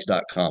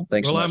TrentStaggs.com.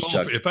 Thanks so much,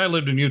 Chuck. If I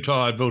lived in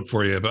Utah, I'd vote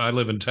for you, but I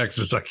live in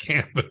Texas. I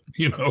can't, but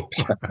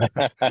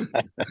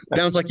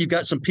Sounds like you've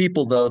got some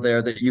people though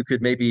there that you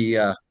could maybe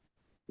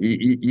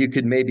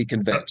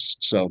convince.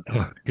 So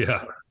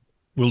yeah,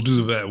 we'll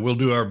do that. We'll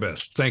do our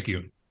best. Thank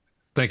you.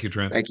 Thank you,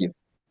 Trent. Thank you.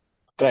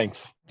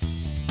 Thanks.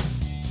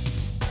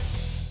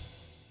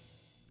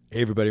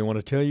 Hey, everybody, I want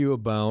to tell you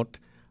about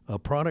a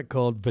product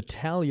called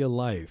Vitalia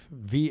Life,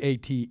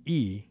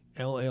 VATELLIA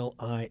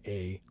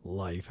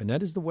Life. And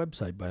that is the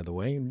website, by the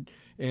way.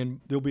 And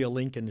there'll be a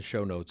link in the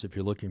show notes if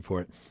you're looking for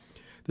it.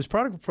 This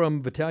product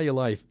from Vitalia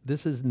Life,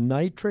 this is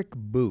Nitric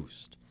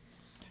Boost.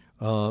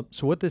 So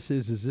what this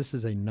is this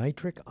is a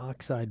nitric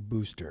oxide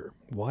booster.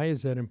 Why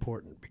is that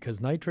important? Because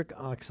nitric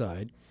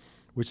oxide,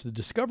 which the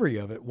discovery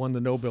of it won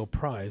the Nobel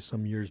Prize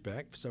several years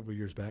back,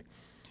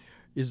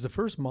 is the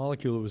first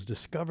molecule that was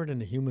discovered in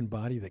the human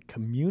body that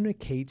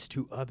communicates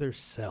to other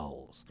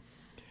cells.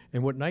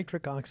 And what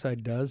nitric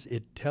oxide does,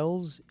 it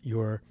tells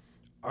your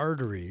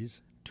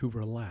arteries to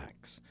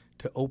relax,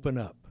 to open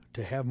up,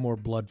 to have more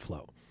blood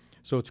flow.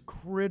 So it's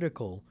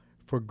critical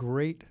for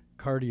great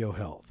cardio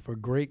health, for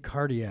great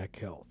cardiac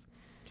health.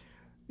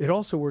 It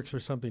also works for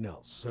something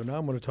else. So now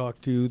I'm going to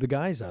talk to the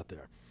guys out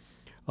there.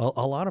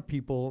 A lot of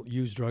people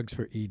use drugs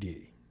for ED,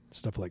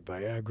 stuff like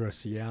Viagra,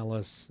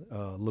 Cialis,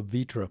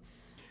 Levitra.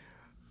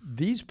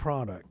 These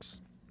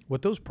products,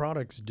 what those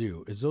products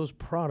do is those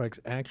products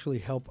actually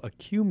help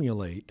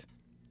accumulate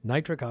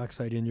nitric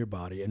oxide in your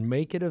body and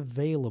make it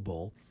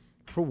available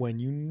for when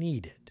you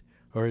need it,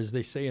 or as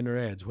they say in their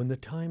ads, when the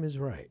time is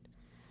right.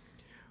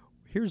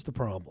 Here's the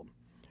problem.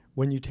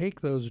 When you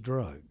take those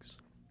drugs,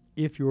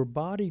 if your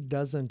body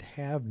doesn't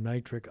have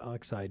nitric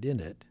oxide in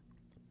it,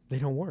 they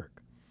don't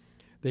work.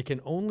 They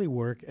can only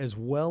work as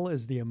well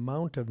as the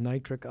amount of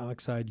nitric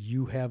oxide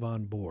you have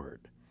on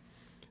board.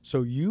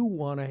 So you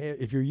want to have,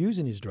 if you're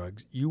using these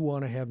drugs, you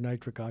want to have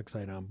nitric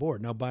oxide on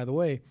board. Now, by the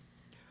way,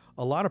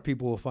 a lot of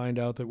people will find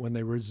out that when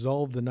they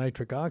resolve the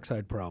nitric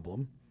oxide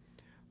problem,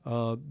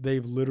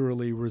 they've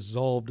literally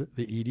resolved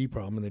the ED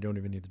problem and they don't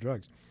even need the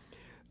drugs.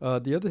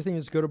 The other thing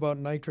that's good about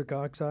nitric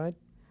oxide,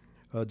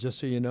 just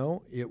so you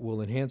know, it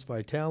will enhance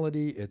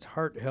vitality, it's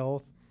heart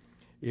health,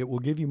 it will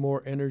give you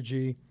more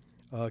energy,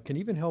 can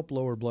even help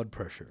lower blood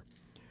pressure.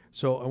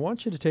 So I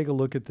want you to take a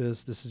look at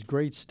this. This is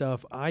great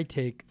stuff. I'm going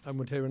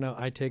to tell you right now,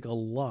 I take a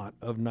lot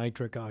of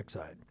nitric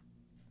oxide.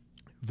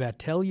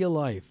 Vatellia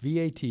Life,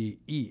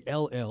 VATELLIA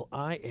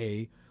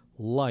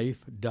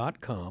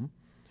life.com.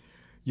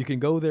 You can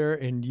go there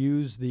and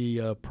use the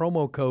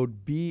promo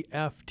code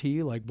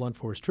BFT, like Blunt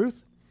Force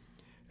Truth,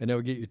 and that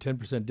will get you a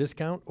 10%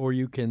 discount. Or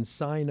you can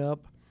sign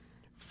up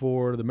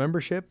for the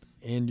membership,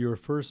 and your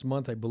first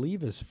month, I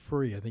believe, is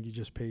free. I think you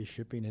just pay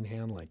shipping and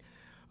handling.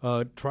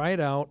 Try it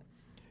out,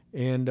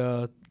 and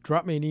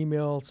drop me an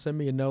email, send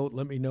me a note,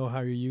 let me know how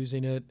you're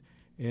using it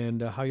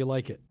and how you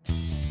like it.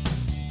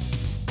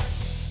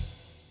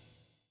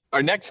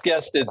 Our next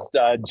guest is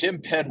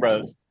Jim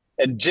Penrose.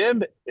 And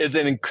Jim is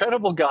an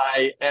incredible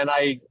guy, and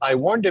I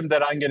warned him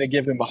that I'm going to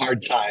give him a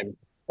hard time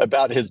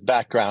about his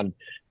background.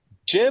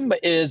 Jim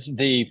is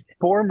the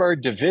former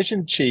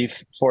division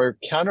chief for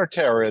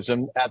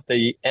counterterrorism at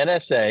the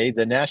NSA,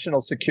 the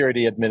National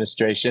Security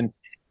Administration.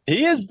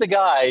 He is the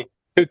guy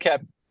who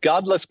kept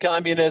godless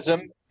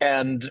communism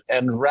and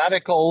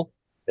radical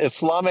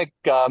Islamic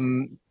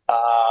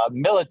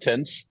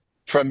militants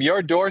from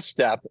your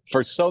doorstep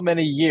for so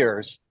many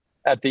years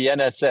at the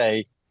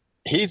NSA.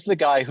 He's the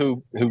guy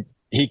who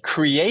he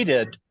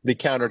created the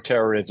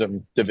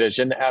counterterrorism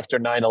division after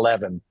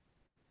 9/11.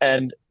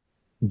 And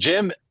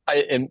Jim,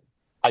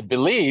 I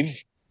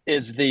believe,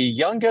 is the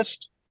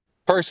youngest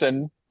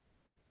person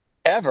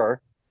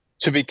ever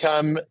to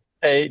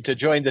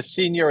join the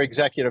senior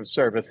executive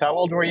service. How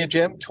old were you,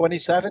 Jim?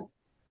 27?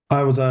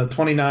 I was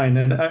 29,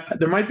 and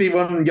there might be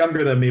one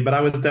younger than me, but I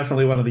was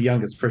definitely one of the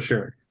youngest for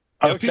sure.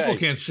 Okay. People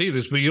can't see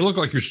this, but you look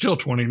like you're still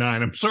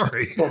 29. I'm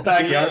sorry. Well,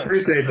 thank you. I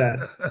appreciate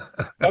that.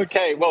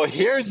 Okay, well,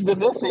 here's the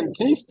missing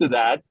piece to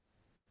that.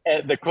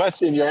 And the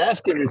question you're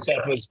asking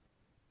yourself is,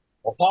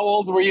 well, how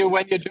old were you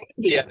when you joined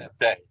the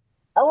NSA?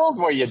 How old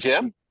were you,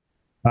 Jim?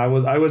 I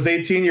was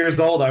 18 years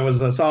old. I was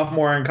a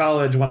sophomore in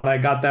college when I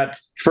got that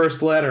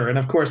first letter. And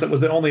of course, it was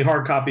the only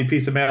hard copy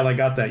piece of mail I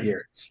got that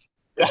year.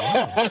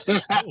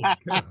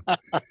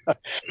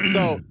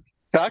 So,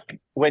 Chuck,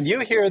 when you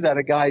hear that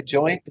a guy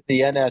joined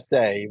the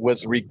NSA,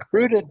 was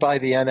recruited by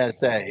the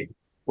NSA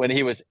when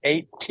he was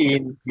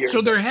 18 years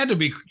old. So there had to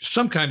be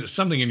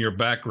something in your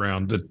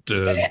background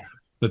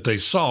that they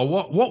saw.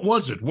 What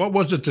was it? What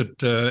was it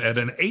that at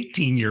an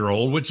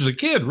 18-year-old, which is a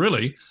kid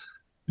really,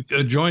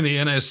 joined the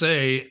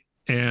NSA,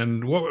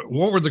 and what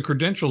were the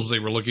credentials they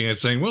were looking at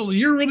saying, well,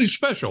 you're really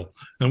special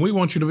and we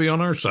want you to be on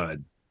our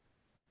side?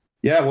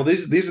 Yeah, well,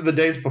 these are the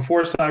days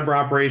before cyber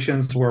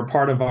operations were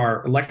part of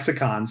our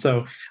lexicon.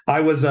 So I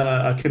was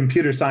a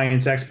computer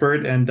science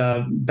expert, and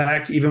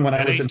back even when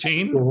I was 18? In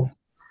high school.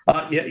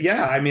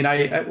 Yeah. I mean,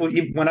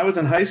 when I was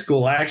in high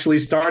school, I actually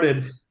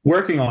started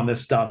working on this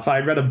stuff.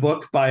 I read a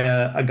book by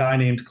a guy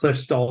named Cliff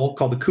Stoll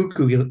called The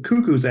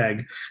Cuckoo's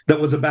Egg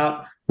that was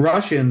about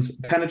Russians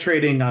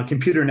penetrating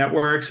computer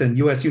networks and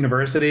U.S.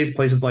 universities,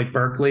 places like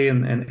Berkeley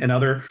and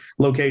other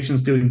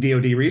locations doing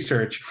DoD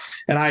research.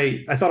 And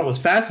I thought it was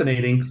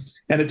fascinating.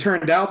 And it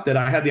turned out that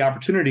I had the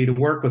opportunity to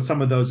work with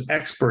some of those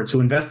experts who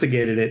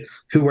investigated it,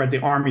 who were at the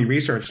Army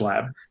Research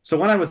Lab. So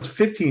when I was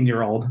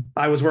 15-year-old,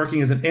 I was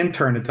working as an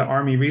intern at the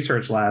Army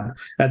Research Lab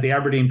at the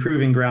Aberdeen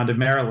Proving Ground in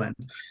Maryland.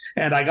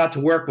 And I got to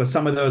work with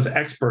some of those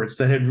experts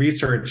that had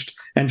researched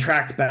and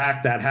tracked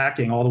back that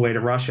hacking all the way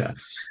to Russia.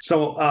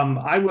 So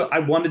I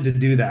wanted to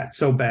do that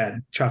so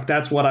bad, Chuck.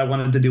 That's what I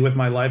wanted to do with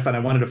my life. And I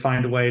wanted to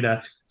find a way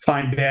to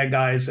find bad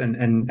guys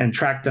and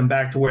track them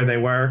back to where they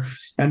were,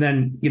 and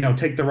then,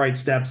 take the right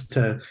steps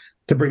to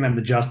bring them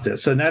to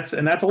justice. And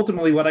that's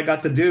ultimately what I got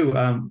to do.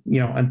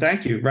 And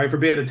thank you, right, for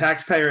being a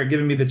taxpayer and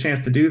giving me the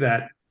chance to do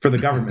that for the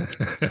government.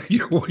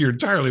 You're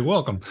entirely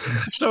welcome.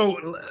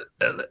 So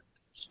the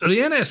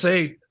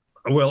NSA,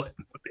 well,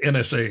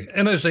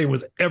 NSA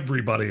with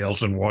everybody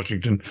else in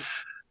Washington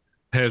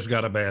has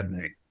got a bad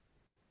name.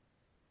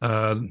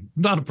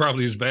 Not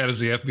probably as bad as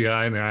the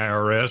FBI and the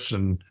IRS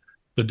and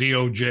the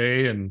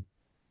DOJ and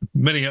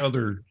many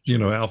other,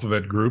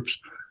 alphabet groups.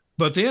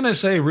 But the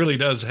NSA really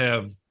does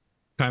have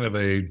kind of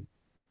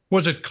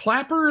was it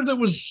Clapper that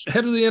was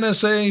head of the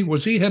NSA?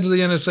 Was he head of the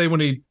NSA when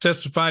he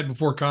testified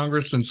before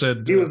Congress and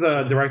said... He was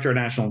the director of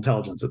national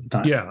intelligence at the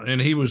time. Yeah,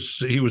 and he was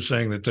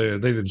saying that they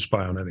didn't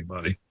spy on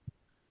anybody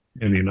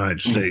in the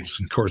United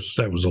States. Of course,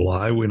 that was a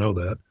lie. We know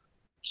that.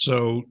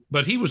 So,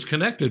 but he was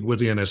connected with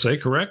the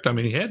NSA, correct? I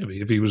mean, he had to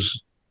be if he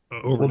was...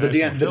 Well, the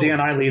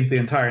DNI leads the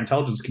entire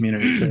intelligence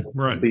community, so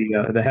right.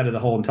 The head of the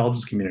whole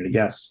intelligence community,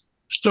 yes.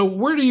 So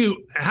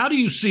how do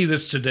you see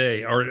this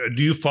today? Or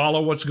do you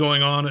follow what's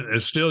going on?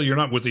 You're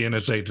not with the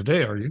NSA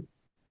today, are you?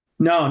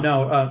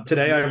 No.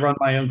 Today I run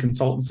my own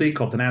consultancy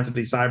called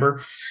Tenacity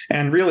Cyber,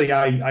 and really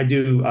I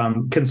do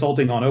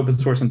consulting on open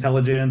source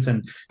intelligence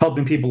and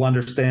helping people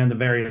understand the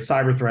various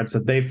cyber threats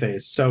that they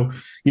face. So,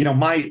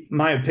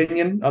 my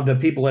opinion of the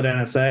people at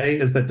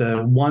NSA is that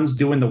the ones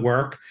doing the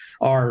work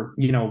are,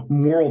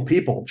 moral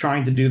people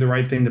trying to do the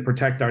right thing to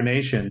protect our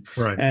nation,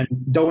 right? And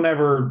don't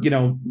ever,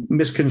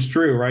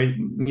 misconstrue, right?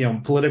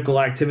 Political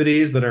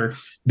activities that are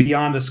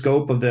beyond the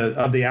scope of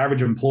the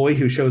average employee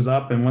who shows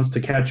up and wants to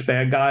catch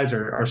bad guys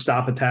or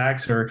stop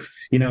attacks or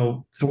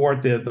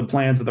thwart the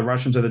plans of the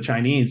Russians or the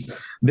Chinese.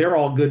 They're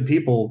all good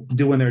people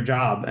doing their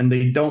job, and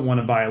they don't want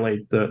to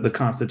violate the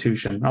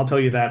Constitution. I'll tell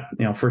you that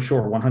for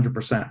sure,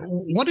 100%.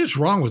 What is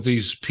wrong with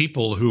these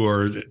people who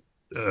are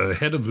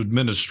head of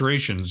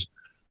administrations?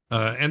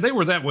 And they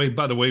were that way,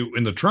 by the way,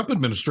 in the Trump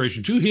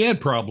administration too. He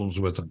had problems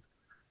with them.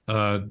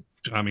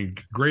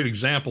 Great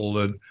example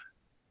that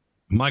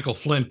Michael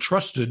Flynn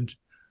trusted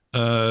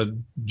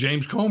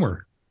James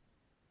Comer.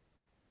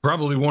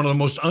 Probably one of the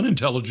most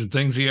unintelligent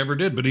things he ever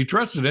did, but he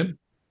trusted him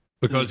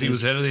because he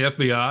was head of the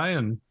FBI,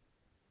 and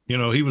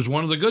he was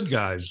one of the good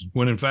guys,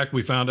 when in fact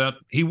we found out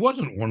he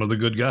wasn't one of the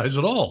good guys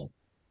at all.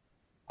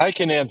 I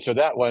can answer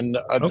that one.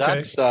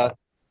 Okay.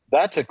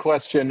 That's a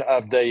question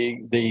of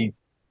the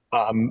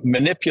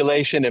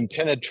manipulation and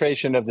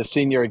penetration of the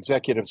senior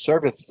executive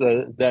service.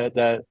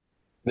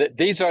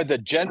 These are the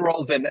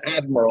generals and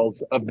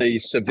admirals of the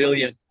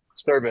civilian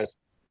service.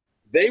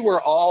 They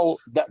were all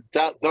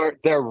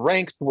their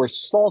ranks were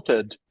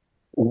salted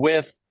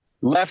with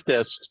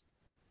leftists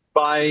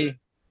by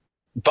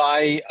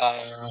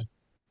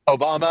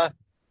Obama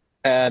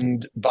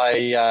and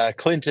by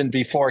Clinton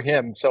before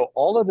him. So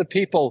all of the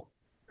people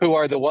who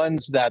are the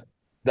ones that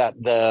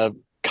the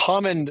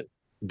common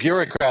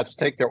bureaucrats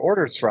take their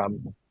orders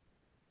from,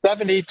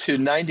 70 to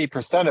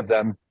 90% of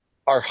them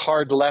are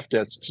hard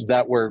leftists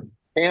that were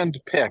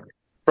handpicked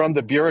from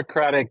the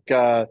bureaucratic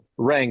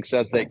ranks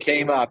as they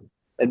came up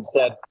and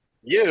said,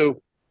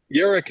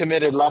 you're a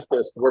committed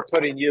leftist. We're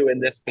putting you in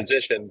this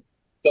position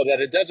so that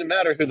it doesn't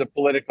matter who the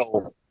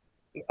political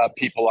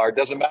people are. It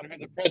doesn't matter who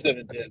the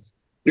president is.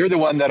 You're the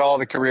one that all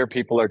the career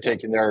people are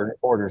taking their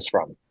orders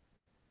from.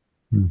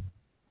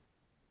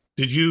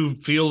 Did you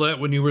feel that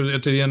when you were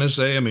at the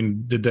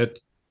NSA? Did that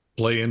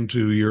play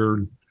into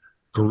your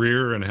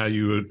career and how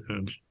you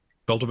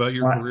felt about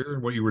your career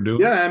and what you were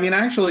doing? Yeah,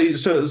 actually,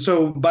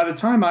 so by the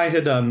time I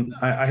had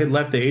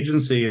left the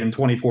agency in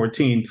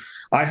 2014,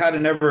 I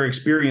hadn't ever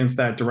experienced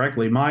that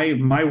directly.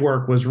 My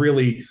work was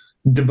really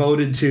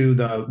devoted to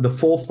the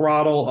full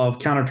throttle of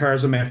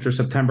counterterrorism after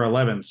September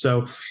 11th.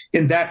 So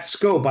in that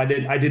scope, I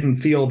didn't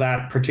feel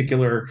that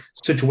particular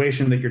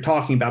situation that you're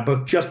talking about,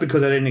 but just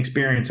because I didn't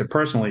experience it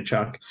personally,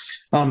 Chuck.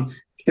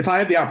 If I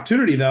had the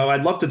opportunity, though,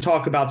 I'd love to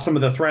talk about some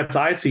of the threats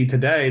I see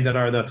today that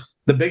are the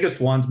biggest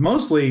ones,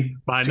 mostly.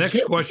 My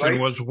next question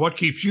was, what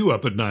keeps you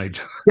up at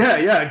night?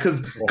 Yeah,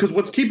 because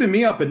what's keeping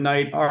me up at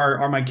night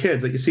are my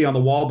kids that you see on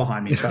the wall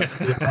behind me, Chuck,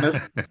 to be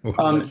honest.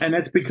 And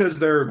it's because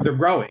they're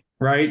growing,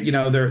 right?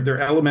 They're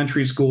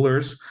elementary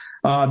schoolers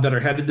that are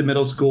headed to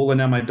middle school, and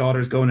now my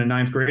daughter's going to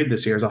 9th grade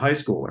this year as a high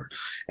schooler.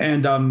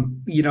 And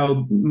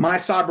my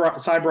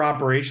cyber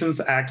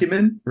operations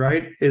acumen,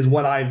 right, is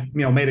what I've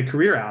made a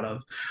career out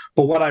of.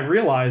 But what I've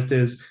realized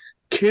is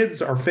kids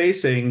are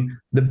facing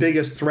the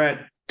biggest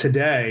threat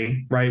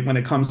today, right, when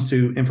it comes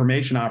to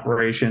information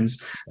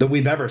operations that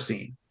we've ever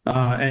seen.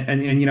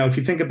 And if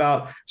you think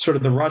about sort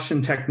of the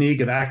Russian technique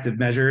of active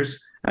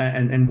measures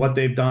and what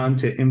they've done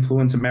to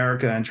influence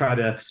America and try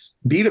to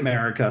beat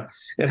America,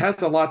 it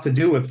has a lot to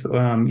do with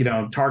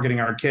targeting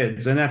our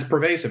kids, and that's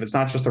pervasive. It's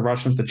not just the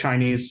Russians. The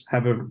Chinese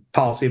have a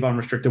policy of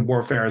unrestricted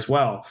warfare as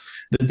well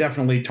that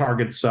definitely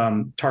targets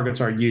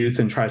our youth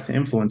and tries to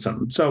influence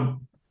them.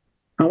 So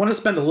I want to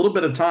spend a little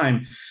bit of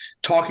time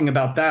talking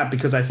about that,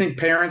 because I think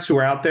parents who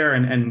are out there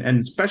and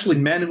especially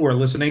men who are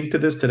listening to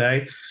this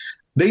today,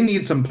 they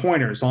need some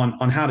pointers on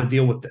how to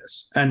deal with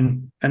this.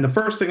 And the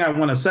first thing I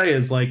want to say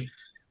is,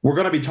 we're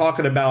going to be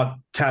talking about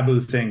taboo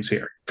things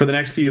here for the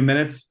next few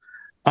minutes.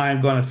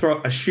 I'm going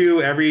to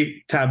eschew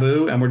every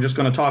taboo, and we're just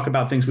going to talk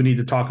about things we need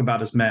to talk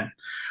about as men.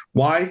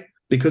 Why?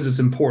 Because it's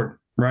important,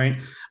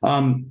 right?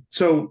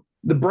 So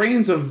the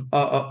brains of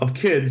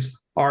kids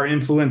are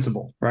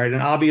influenceable, right?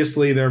 And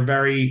obviously they're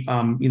very,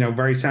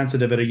 very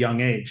sensitive at a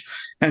young age.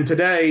 And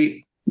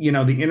today,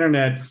 the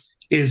internet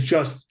is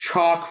just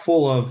chock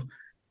full of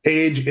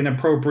age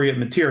inappropriate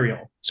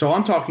material. So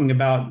I'm talking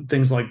about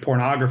things like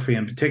pornography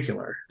in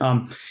particular.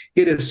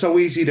 It is so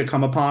easy to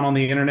come upon on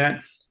the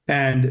internet,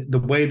 and the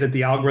way that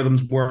the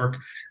algorithms work,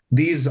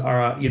 these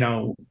are,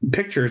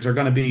 pictures are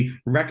going to be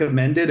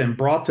recommended and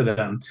brought to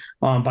them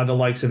by the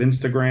likes of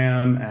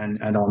Instagram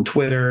and on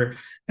Twitter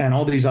and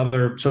all these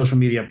other social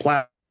media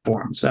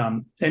platforms.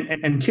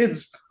 And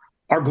kids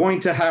are going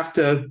to have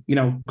to,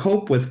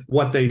 cope with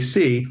what they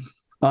see,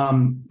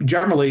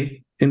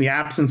 generally in the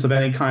absence of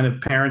any kind of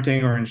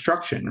parenting or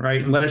instruction,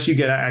 right? Unless you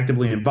get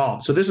actively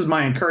involved. So this is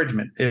my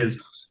encouragement: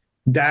 is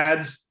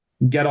dads,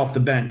 get off the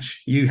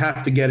bench. You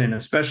have to get in,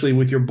 especially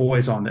with your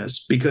boys on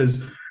this,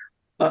 because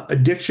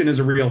addiction is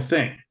a real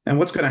thing. And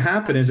what's going to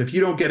happen is if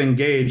you don't get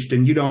engaged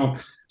and you don't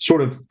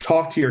sort of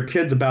talk to your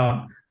kids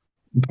about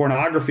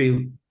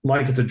pornography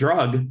like it's a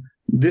drug,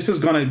 this is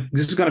going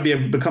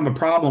to become a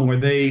problem where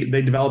they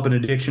develop an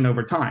addiction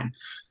over time.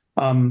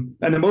 And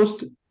the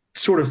most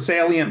sort of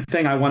salient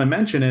thing I want to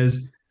mention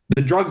is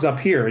the drug's up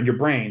here in your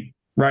brain,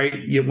 right?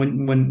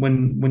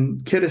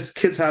 When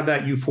kids have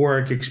that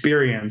euphoric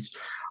experience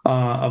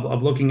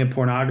of looking at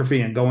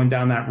pornography and going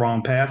down that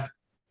wrong path,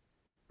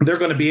 they're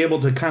going to be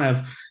able to kind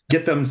of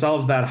get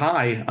themselves that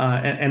high.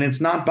 And it's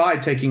not by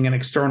taking an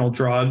external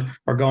drug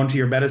or going to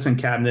your medicine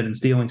cabinet and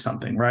stealing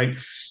something, right?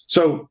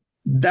 So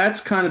that's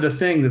kind of the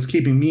thing that's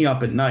keeping me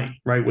up at night,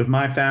 right, with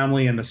my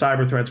family and the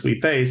cyber threats we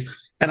face.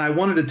 And I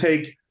wanted to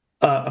take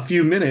a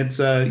few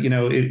minutes,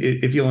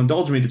 if you'll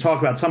indulge me, to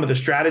talk about some of the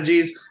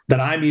strategies that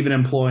I'm even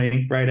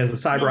employing, right, as a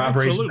cyber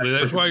operations. Absolutely,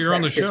 that's why you're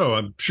on the show,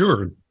 I'm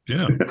sure.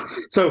 Yeah.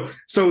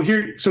 So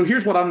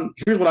here's what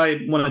I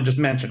want to just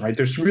mention, right?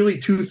 There's really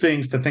two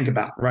things to think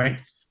about, right?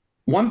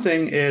 One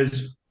thing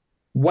is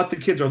what the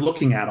kids are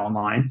looking at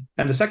online,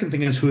 and the second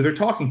thing is who they're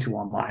talking to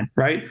online,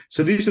 right?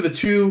 So these are the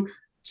two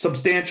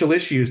substantial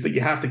issues that you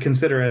have to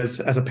consider as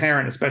a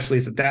parent, especially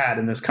as a dad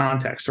in this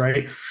context,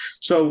 right?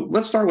 So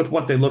let's start with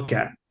what they look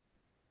at.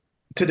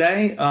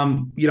 Today,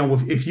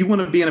 if you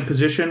want to be in a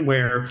position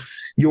where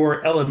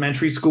your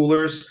elementary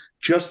schoolers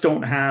just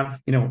don't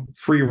have,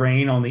 free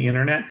reign on the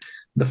internet,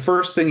 the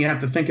first thing you have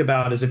to think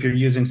about is if you're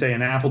using, say,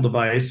 an Apple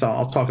device,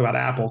 I'll talk about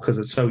Apple because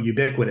it's so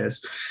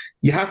ubiquitous,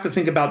 you have to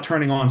think about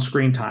turning on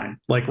screen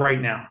time, like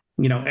right now.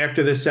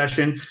 After this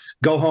session,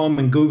 go home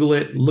and Google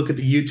it, look at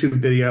the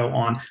YouTube video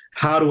on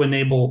how to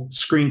enable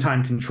screen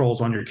time controls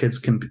on your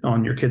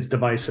kids'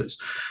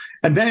 devices.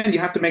 And then you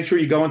have to make sure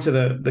you go into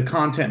the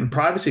content and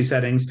privacy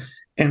settings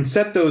and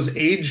set those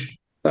age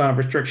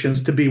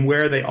restrictions to be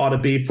where they ought to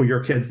be for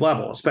your kids'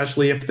 level,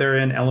 especially if they're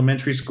in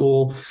elementary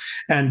school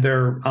and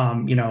they're,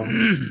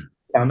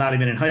 not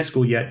even in high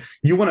school yet.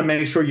 You want to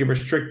make sure you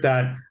restrict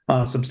that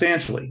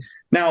substantially.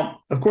 Now,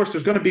 of course,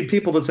 there's going to be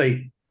people that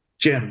say,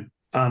 Jim,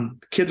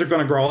 kids are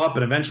going to grow up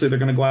and eventually they're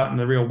going to go out in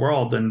the real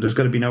world and there's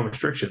going to be no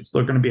restrictions.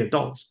 They're going to be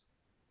adults.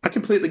 I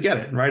completely get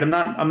it, right?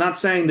 I'm not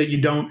saying that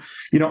you don't,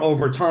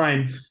 over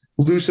time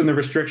loosen the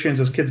restrictions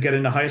as kids get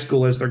into high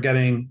school as they're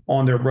getting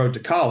on their road to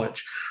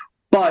college.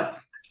 But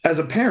as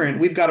a parent,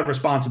 we've got a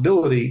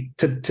responsibility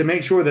to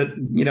make sure that,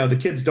 the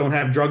kids don't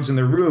have drugs in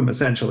their room,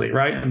 essentially,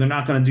 right? And they're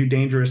not going to do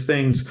dangerous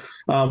things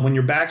when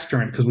your back's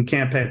turned because we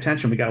can't pay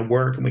attention. We got to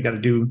work and we got to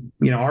do,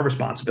 our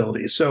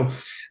responsibilities. So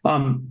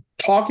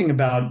talking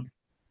about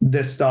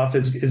this stuff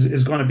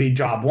is going to be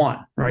job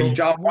one, right? Well,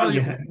 job one.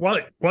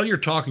 While you're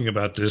talking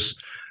about this,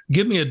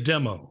 give me a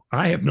demo.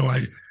 I have no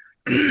idea.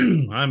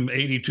 I'm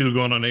 82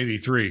 going on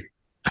 83.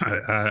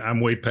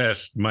 I'm way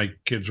past, my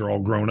kids are all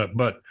grown up,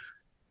 but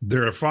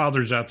there are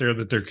fathers out there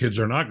that their kids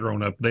are not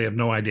grown up. They have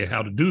no idea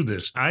how to do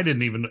this. I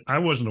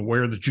wasn't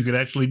aware that you could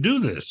actually do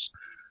this.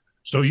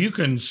 So you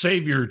can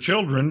save your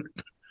children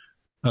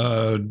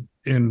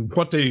in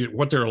what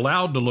they're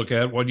allowed to look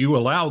at, what you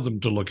allow them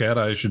to look at,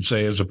 I should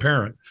say, as a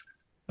parent.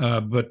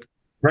 But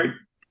right,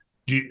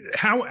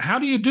 how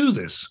do you do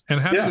this, and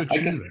how do you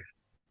achieve it?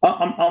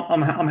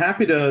 I'm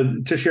happy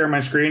to share my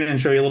screen and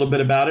show you a little bit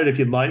about it if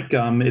you'd like.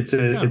 It's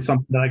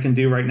something that I can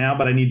do right now,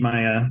 but I need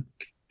my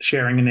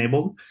sharing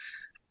enabled.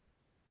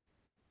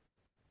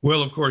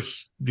 Well, of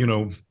course,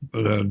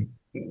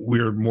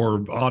 we're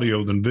more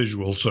audio than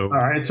visual. So all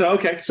right, so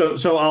okay,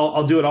 so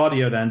I'll do it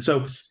audio then.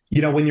 So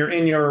when you're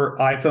in your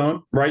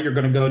iPhone, right, you're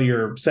going to go to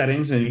your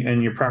settings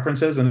and your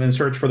preferences and then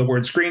search for the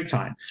word screen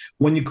time.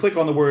 When you click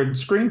on the word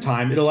screen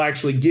time, it'll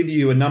actually give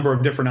you a number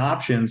of different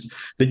options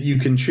that you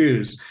can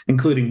choose,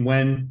 including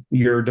when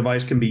your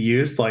device can be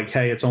used, like,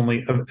 hey, it's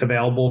only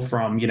available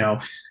from,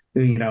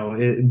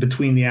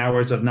 between the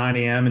hours of 9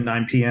 a.m. and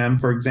 9 p.m.,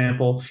 for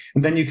example.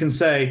 And then you can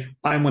say,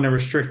 I want to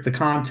restrict the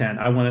content.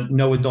 I want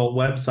no adult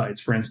websites,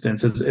 for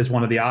instance, is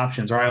one of the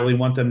options, or I only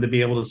want them to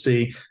be able to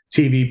see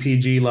TV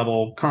PG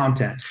level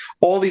content.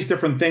 All these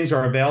different things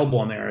are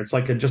available in there. It's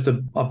like just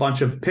a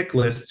bunch of pick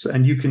lists,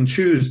 and you can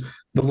choose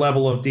the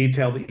level of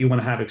detail that you want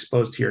to have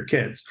exposed to your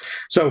kids.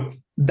 So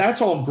that's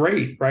all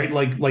great, right?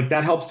 Like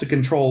that helps to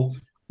control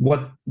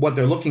what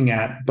they're looking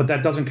at, but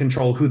that doesn't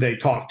control who they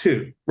talk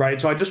to, right?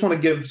 So I just want to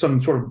give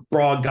some sort of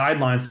broad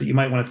guidelines that you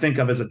might want to think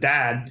of as a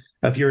dad,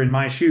 if you're in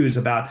my shoes,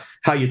 about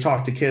how you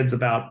talk to kids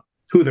about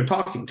who they're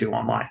talking to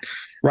online,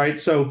 right?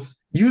 So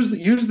use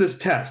this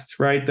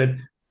test, right? That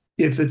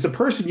if it's a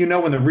person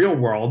in the real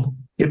world,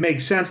 it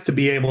makes sense to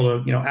be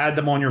able to, add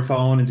them on your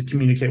phone and to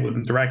communicate with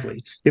them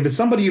directly. If it's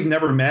somebody you've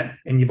never met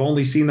and you've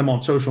only seen them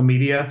on social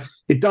media,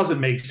 it doesn't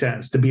make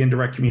sense to be in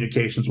direct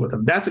communications with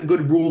them. That's a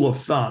good rule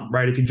of thumb,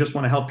 right? If you just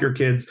want to help your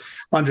kids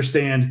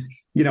understand,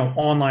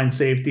 online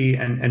safety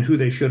and who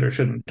they should or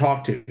shouldn't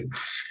talk to.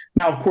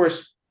 Now, of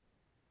course,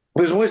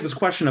 there's always this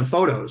question of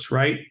photos,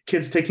 right?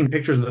 Kids taking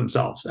pictures of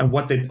themselves and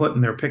what they put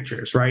in their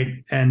pictures, right?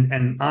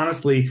 And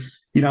honestly,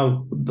 a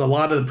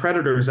lot of the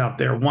predators out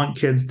there want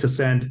kids to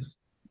send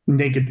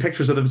naked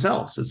pictures of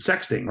themselves. It's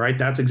sexting, right?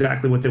 That's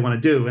exactly what they want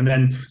to do. And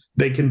then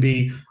they can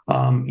be,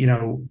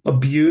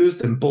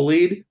 abused and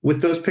bullied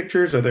with those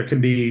pictures, or there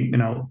can be,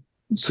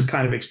 some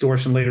kind of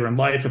extortion later in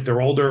life if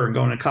they're older or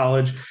going to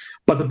college.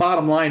 But the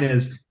bottom line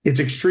is it's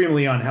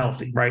extremely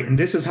unhealthy, right? And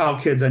this is how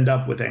kids end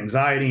up with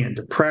anxiety and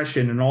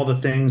depression and all the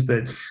things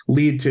that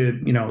lead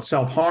to,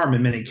 self-harm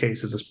in many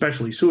cases,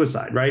 especially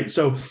suicide, right?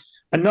 So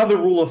another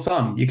rule of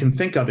thumb you can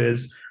think of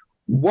is,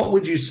 what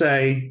would you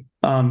say,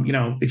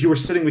 if you were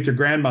sitting with your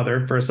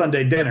grandmother for a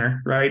Sunday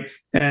dinner, right,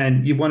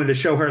 and you wanted to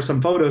show her some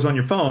photos on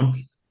your phone,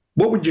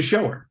 what would you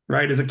show her,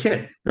 right, as a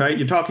kid, right?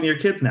 You're talking to your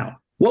kids now.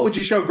 What would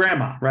you show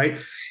grandma, right?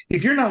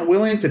 If you're not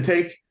willing to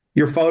take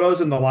your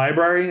photos in the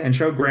library and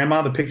show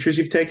grandma the pictures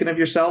you've taken of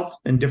yourself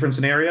in different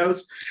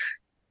scenarios,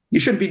 you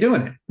shouldn't be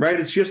doing it, right?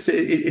 It's just,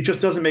 it just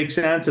doesn't make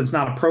sense. It's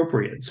not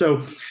appropriate.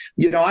 So,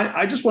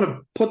 I just want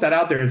to put that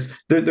out there.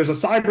 There's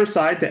a cyber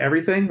side to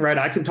everything, right?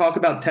 I can talk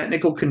about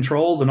technical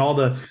controls and all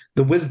the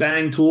whiz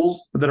bang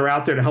tools that are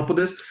out there to help with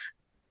this.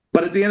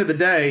 But at the end of the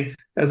day,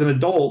 as an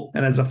adult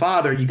and as a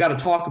father, you got to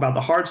talk about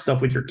the hard stuff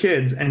with your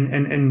kids.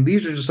 And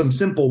these are just some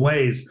simple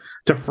ways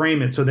to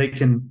frame it so they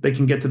can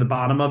get to the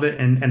bottom of it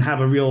and have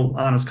a real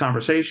honest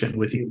conversation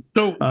with you.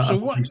 So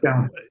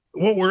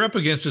what we're up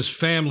against as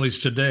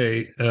families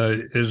today,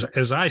 is,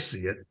 as I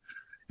see it,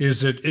 is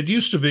that it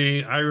used to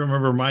be, I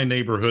remember my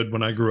neighborhood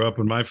when I grew up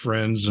and my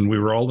friends, and we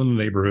were all in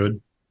the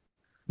neighborhood.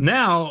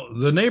 Now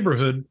the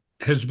neighborhood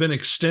has been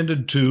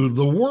extended to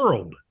the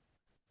world.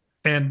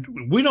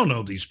 And we don't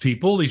know these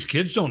people. These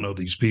kids don't know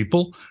these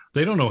people.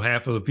 They don't know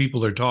half of the people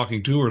they're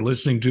talking to or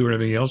listening to or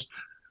anything else.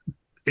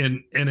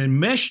 And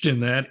enmeshed in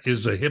that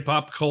is a hip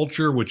hop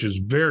culture, which is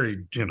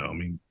very,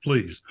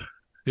 please,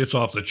 it's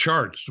off the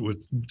charts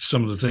with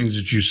some of the things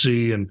that you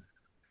see. And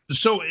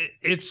so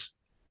it's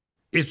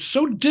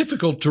so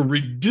difficult to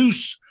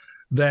reduce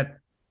that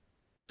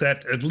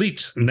at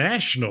least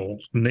national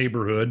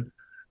neighborhood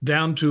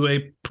down to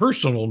a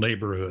personal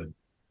neighborhood,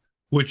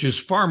 which is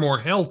far more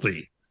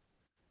healthy.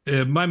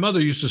 My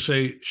mother used to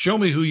say, show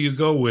me who you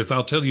go with,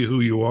 I'll tell you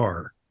who you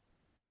are.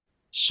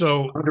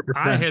 So 100%.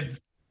 I had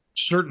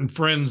certain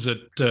friends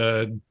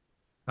that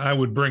I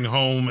would bring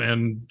home,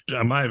 and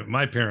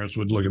my parents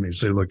would look at me and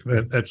say, look,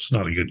 that's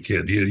not a good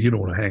kid. You don't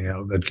want to hang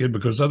out with that kid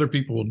because other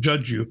people will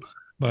judge you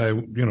by,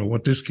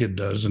 what this kid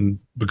does and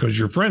because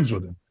you're friends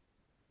with him.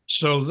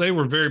 So they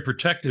were very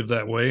protective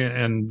that way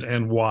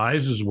and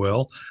wise as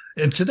well.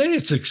 And today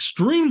it's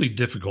extremely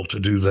difficult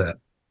to do that.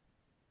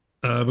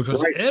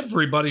 Because right.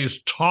 Everybody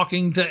is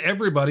talking to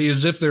everybody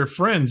as if they're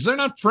friends. They're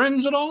not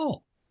friends at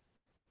all.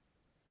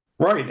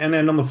 Right. And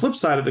then on the flip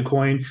side of the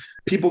coin,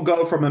 people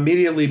go from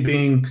immediately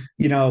being,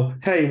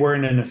 hey, we're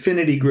in an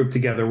affinity group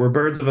together, we're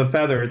birds of a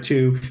feather,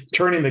 to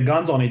turning the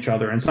guns on each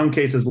other, in some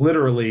cases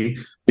literally,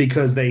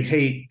 because they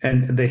hate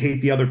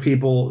the other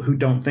people who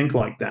don't think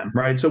like them.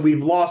 Right. So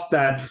we've lost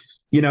that,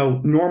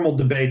 normal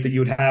debate that you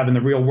would have in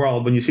the real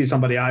world when you see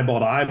somebody eyeball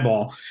to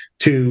eyeball,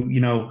 to,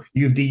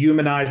 you've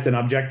dehumanized and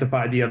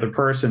objectified the other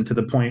person to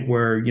the point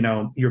where,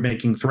 you're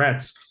making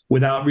threats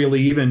without really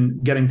even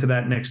getting to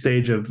that next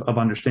stage of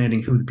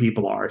understanding who the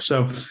people are.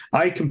 So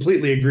I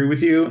completely agree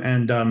with you.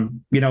 And,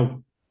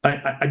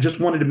 I just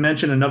wanted to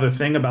mention another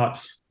thing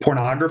about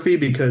pornography,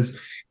 because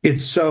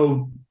it's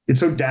so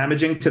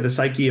damaging to the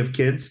psyche of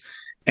kids.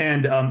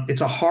 And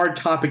it's a hard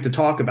topic to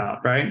talk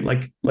about, right?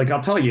 Like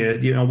I'll tell you,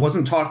 it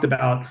wasn't talked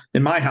about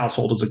in my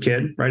household as a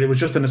kid, right? It was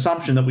just an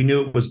assumption that we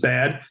knew it was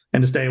bad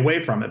and to stay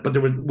away from it, but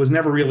there was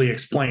never really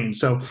explained.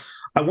 So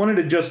I wanted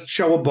to just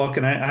show a book,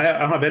 and I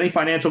don't have any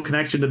financial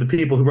connection to the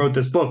people who wrote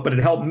this book, but it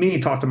helped me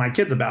talk to my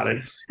kids about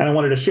it, and I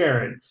wanted to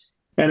share it.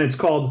 And it's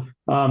called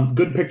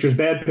Good Pictures,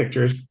 Bad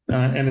Pictures,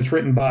 and it's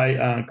written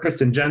by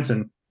Kristen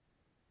Jensen.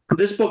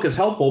 This book is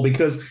helpful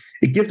because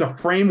it gives a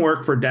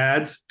framework for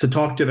dads to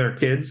talk to their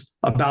kids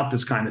about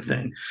this kind of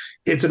thing.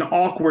 It's an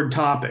awkward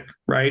topic,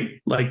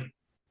 right? Like,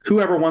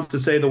 whoever wants to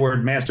say the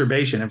word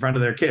masturbation in front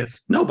of their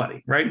kids?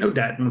 Nobody, right? No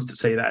dad wants to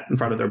say that in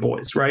front of their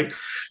boys, right?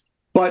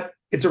 But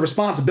it's a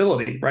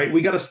responsibility, right?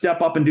 We got to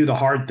step up and do the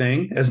hard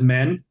thing as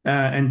men,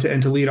 and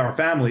to lead our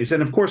families.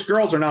 And of course,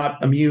 girls are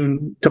not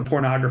immune to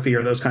pornography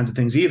or those kinds of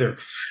things either.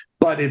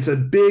 But it's a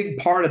big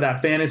part of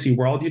that fantasy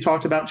world you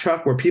talked about,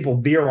 Chuck, where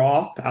people veer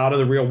off out of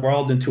the real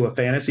world into a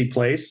fantasy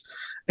place.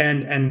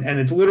 And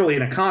it's literally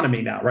an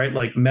economy now, right?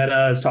 Like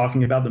Meta is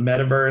talking about the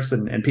metaverse,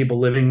 and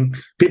people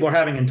are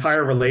having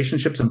entire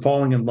relationships and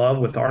falling in love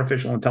with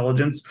artificial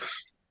intelligence.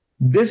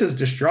 This is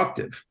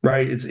destructive,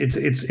 right?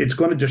 It's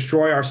going to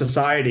destroy our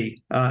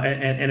society,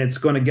 and it's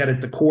going to get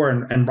at the core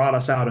and rot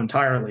us out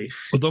entirely.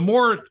 But the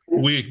more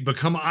we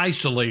become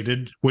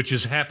isolated, which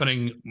is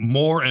happening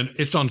more, and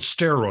it's on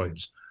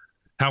steroids,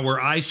 how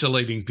we're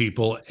isolating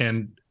people,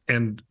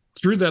 and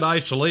through that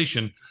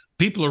isolation,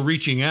 people are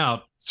reaching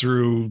out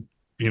through,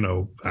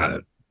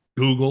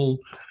 Google,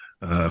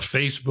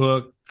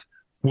 Facebook,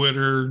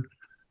 Twitter,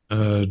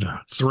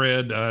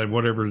 Thread,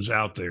 whatever is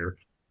out there.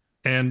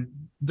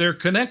 And they're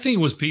connecting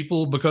with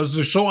people because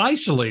they're so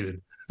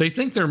isolated. They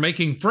think they're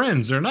making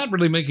friends. They're not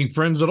really making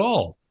friends at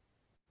all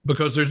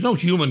because there's no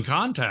human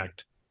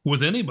contact.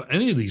 with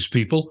any of these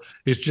people.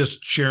 It's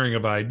just sharing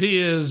of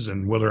ideas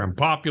and whether I'm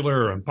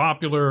popular or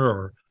unpopular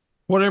or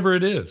whatever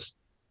it is.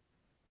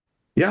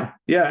 Yeah.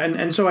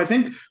 And so I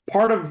think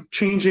part of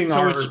changing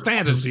it's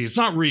fantasy. It's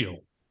not real.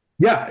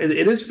 Yeah,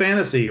 it is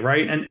fantasy,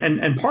 right?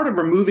 And part of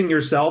removing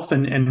yourself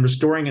and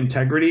restoring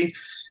integrity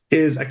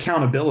is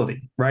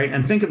accountability, right?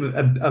 And think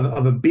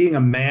of being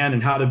a man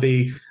and how to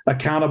be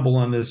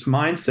accountable in this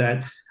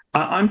mindset.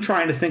 I'm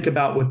trying to think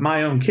about with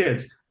my own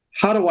kids,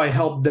 how do I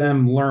help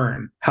them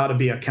learn how to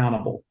be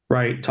accountable,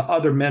 right, to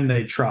other men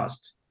they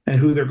trust and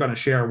who they're going to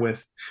share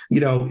with,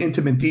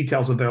 intimate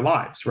details of their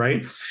lives,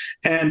 right?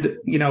 And,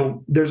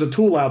 there's a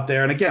tool out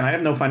there. And again, I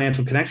have no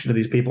financial connection to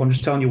these people. I'm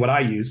just telling you what I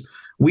use.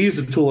 We use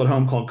a tool at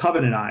home called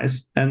Covenant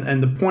Eyes.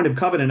 And the point of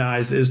Covenant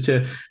Eyes is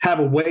to have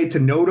a way to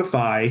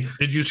notify.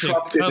 Did you say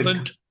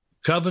Covenant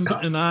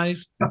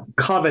Eyes?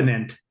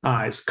 Covenant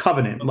Eyes.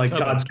 Covenant, like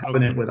God's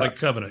covenant with us. Like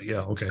covenant,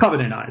 yeah, okay.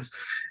 Covenant Eyes.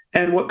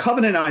 And what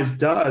Covenant Eyes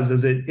does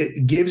is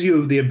it gives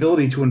you the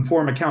ability to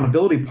inform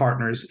accountability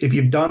partners if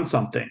you've done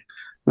something,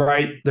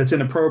 right, that's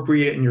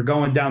inappropriate and you're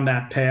going down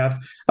that path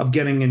of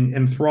getting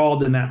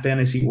enthralled in that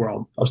fantasy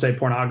world of, say,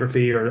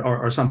 pornography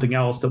or something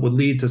else that would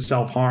lead to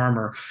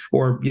self-harm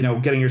or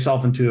getting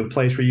yourself into a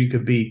place where you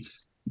could be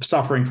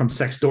suffering from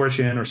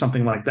sextortion or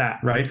something like that,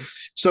 right?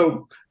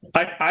 So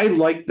I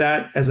like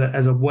that as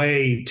a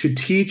way to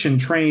teach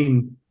and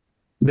train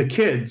the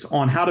kids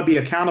on how to be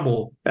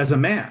accountable as a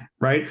man,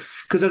 right?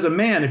 Because as a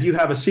man, if you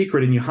have a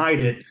secret and you hide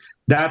it,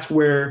 that's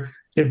where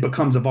it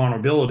becomes a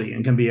vulnerability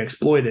and can be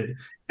exploited.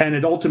 And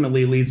it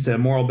ultimately leads to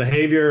immoral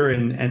behavior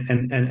and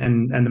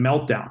the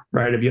meltdown,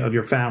 right, of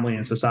your family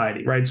and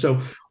society, right? So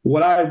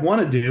what I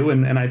want to do,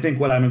 and I think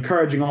what I'm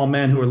encouraging all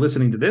men who are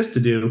listening to this to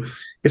do,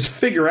 is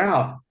figure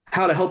out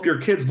how to help your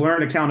kids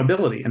learn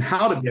accountability and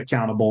how to be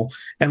accountable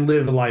and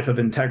live a life of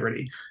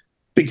integrity.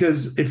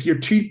 Because if you're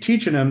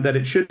teaching them that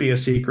it should be a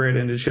secret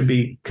and it should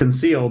be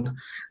concealed,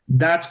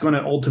 that's going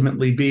to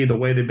ultimately be the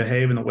way they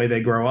behave and the way they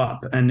grow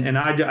up. And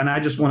I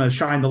just want to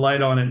shine the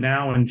light on it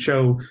now and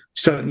show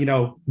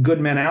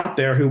good men out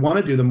there who want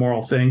to do the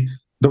moral thing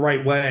the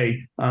right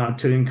way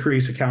to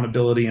increase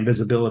accountability and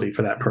visibility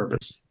for that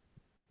purpose.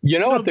 You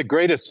know what the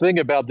greatest thing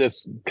about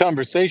this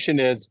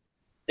conversation is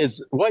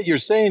what you're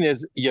saying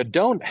is you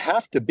don't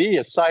have to be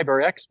a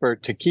cyber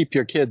expert to keep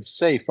your kids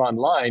safe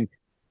online.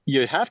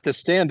 You have to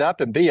stand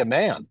up and be a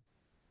man.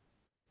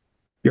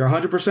 You're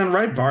 100%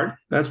 right, Bart.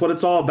 That's what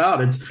it's all about.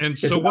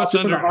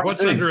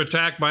 What's under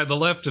attack by the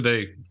left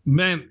today?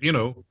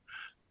 Manhood.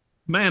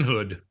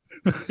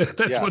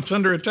 That's what's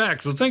under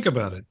attack. So think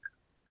about it.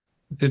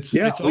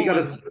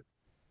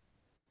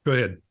 Go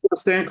ahead.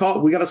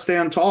 We got to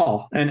stand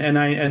tall,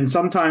 and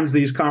sometimes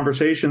these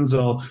conversations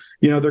will,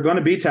 they're going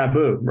to be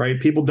taboo, right?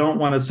 People don't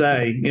want to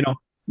say,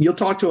 you'll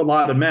talk to a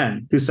lot of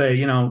men who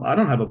say, I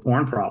don't have a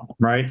porn problem,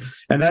 right?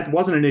 And that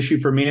wasn't an issue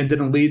for me and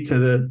didn't lead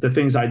to the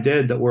things I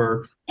did that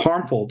were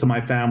harmful to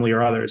my family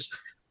or others.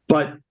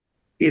 But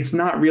it's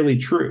not really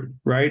true,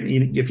 right?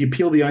 If you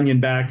peel the onion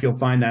back, you'll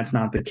find that's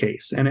not the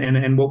case.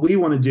 And what we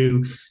want to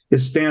do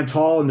is stand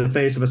tall in the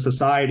face of a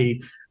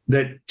society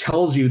that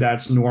tells you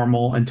that's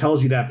normal and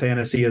tells you that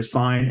fantasy is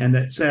fine, and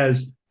that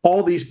says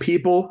all these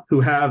people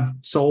who have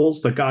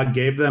souls that God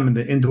gave them and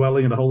the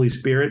indwelling of the Holy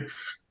Spirit,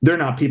 they're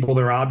not people,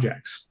 they're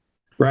objects,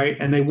 right?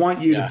 And they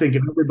want you to think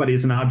of everybody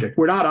as an object.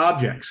 We're not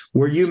objects.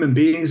 We're human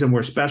beings and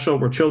we're special.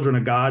 We're children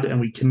of God,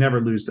 and we can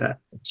never lose that.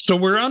 So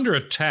we're under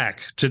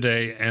attack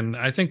today, and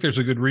I think there's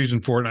a good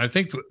reason for it. And I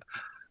think,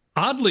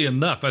 oddly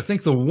enough, I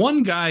think the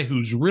one guy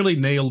who's really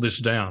nailed this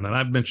down, and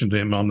I've mentioned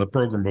him on the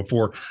program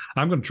before,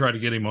 I'm going to try to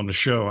get him on the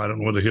show. I don't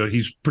know whether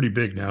he's pretty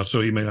big now,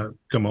 so he may not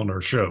come on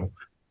our show,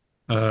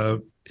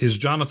 is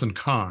Jonathan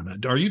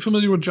Cahn. Are you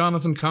familiar with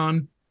Jonathan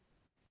Cahn?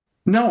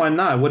 No, I'm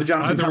not. What did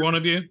Jonathan Either one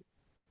of you?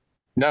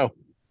 No.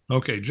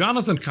 Okay.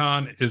 Jonathan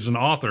Cahn is an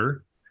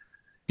author.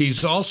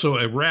 He's also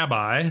a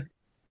rabbi,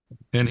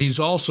 and he's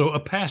also a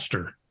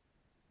pastor.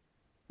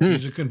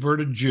 He's a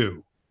converted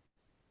Jew.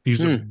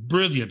 He's a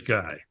brilliant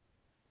guy.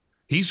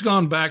 He's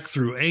gone back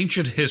through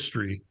ancient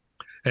history,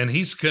 and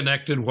he's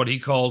connected what he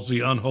calls the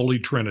unholy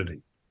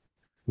trinity,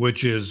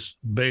 which is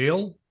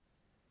Baal,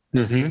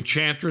 the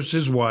enchantress,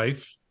 his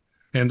wife,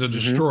 and the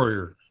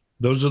destroyer.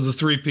 Those are the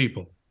three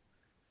people.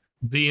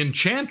 The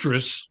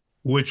enchantress,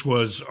 which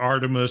was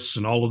Artemis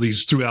and all of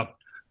these throughout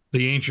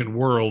the ancient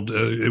world,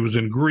 it was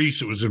in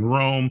Greece, it was in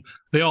Rome.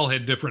 They all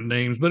had different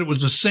names, but it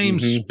was the same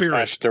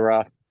spirit.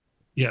 Ashtaroth.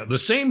 Yeah, the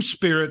same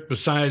spirit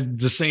beside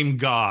the same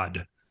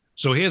God.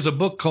 So he has a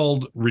book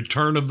called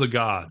Return of the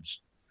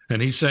Gods.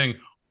 And he's saying,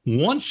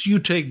 once you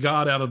take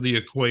God out of the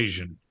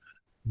equation,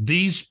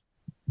 these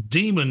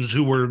demons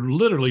who were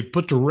literally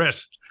put to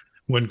rest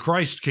when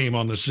Christ came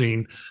on the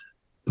scene,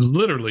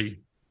 literally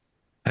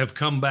have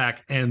come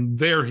back, and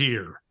they're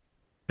here.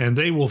 And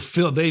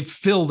they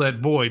fill that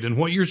void. And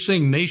what you're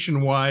seeing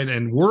nationwide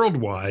and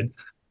worldwide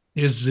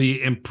is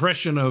the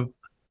impression of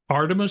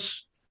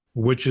Artemis,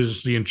 which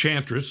is the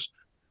enchantress.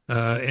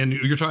 And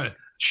you're talking,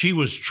 she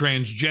was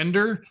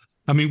transgender.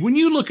 I mean, when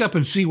you look up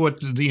and see what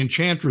the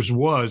enchantress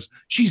was,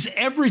 she's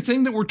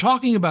everything that we're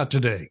talking about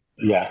today.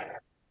 Yeah.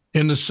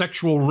 In the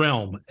sexual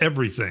realm,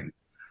 everything.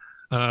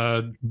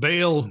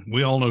 Baal,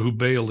 we all know who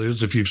Baal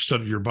is if you've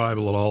studied your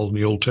Bible at all in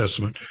the Old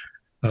Testament,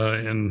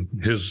 and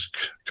his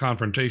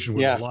confrontation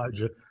with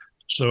Elijah.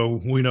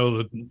 So we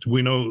know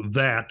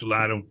that.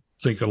 I don't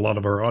think a lot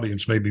of our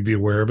audience maybe be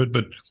aware of it,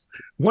 but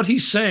what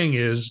he's saying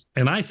is,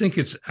 and I think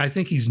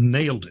he's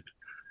nailed it,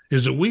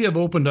 is that we have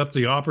opened up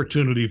the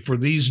opportunity for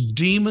these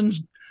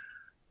demons,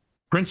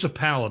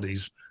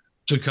 principalities,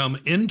 to come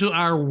into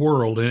our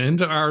world and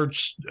into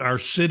our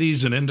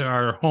cities and into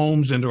our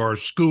homes, into our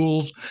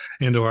schools,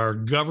 into our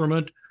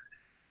government.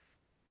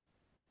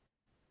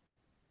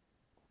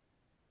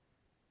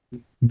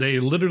 They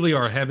literally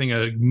are having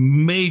a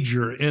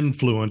major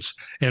influence,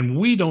 and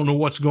we don't know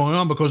what's going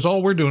on because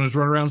all we're doing is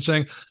running around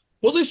saying,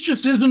 well, this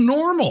just isn't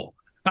normal.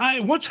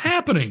 What's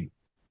happening?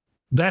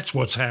 That's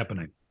what's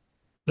happening.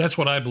 That's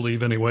what I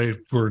believe anyway,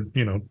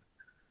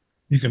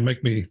 you can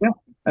make me... Yeah.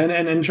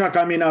 And Chuck,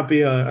 I may not be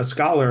a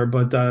scholar,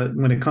 but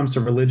when it comes to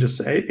religious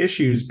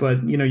issues,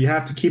 but you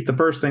have to keep the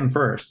first thing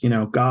first,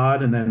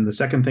 God, and then the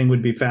second thing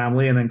would be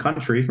family, and then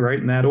country, right,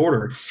 in that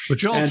order.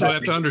 But you also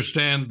have to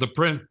understand the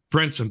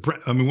prince and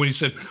when he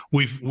said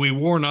we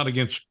war not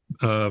against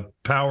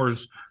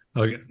powers,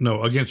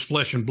 against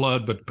flesh and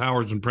blood, but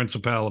powers and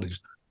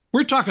principalities.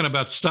 We're talking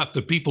about stuff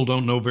that people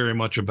don't know very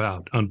much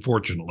about,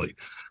 unfortunately.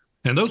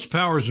 And those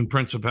powers and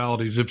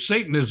principalities, if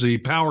Satan is the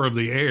power of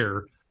the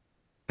air,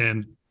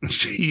 and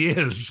he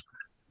is,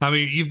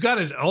 you've got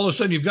to, all of a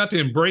sudden, you've got to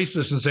embrace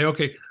this and say,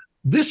 okay,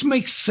 this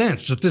makes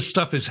sense that this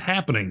stuff is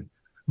happening,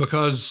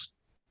 because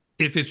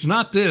if it's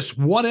not this,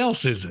 what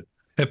else is it?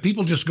 Have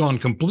people just gone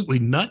completely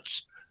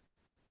nuts?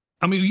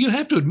 You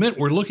have to admit,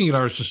 we're looking at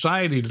our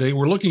society today.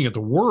 We're looking at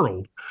the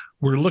world.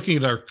 We're looking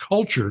at our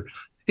culture.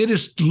 It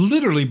has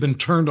literally been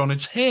turned on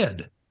its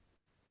head.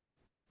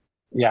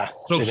 Yeah.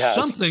 So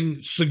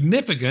something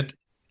significant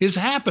is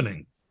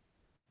happening.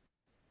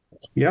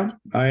 Yeah,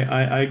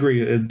 I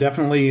agree. It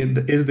definitely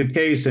is the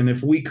case. And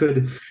if we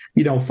could,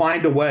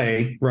 find a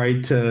way,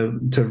 right, to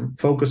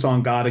focus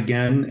on God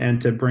again and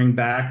to bring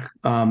back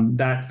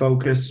that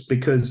focus,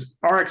 because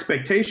our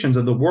expectations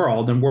of the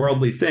world and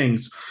worldly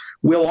things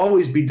will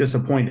always be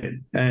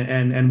disappointed,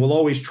 and we'll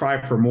always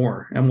try for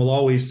more, and we'll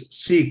always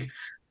seek,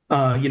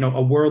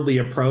 a worldly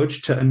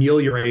approach to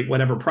ameliorate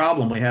whatever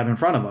problem we have in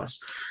front of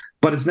us.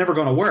 But it's never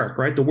going to work,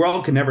 right? The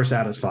world can never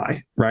satisfy,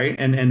 right?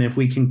 And if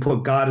we can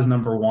put God as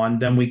number one,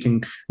 then we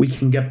can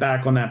get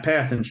back on that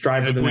path and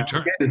strive for the next.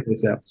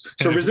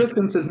 So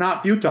resistance is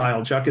not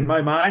futile, Chuck, in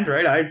my mind,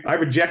 right? I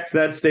reject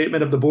that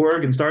statement of the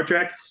Borg and Star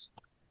Trek.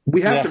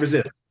 We have to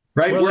resist,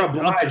 right? We're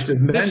obliged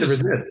as men to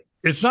resist.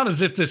 It's not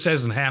as if this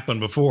hasn't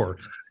happened before.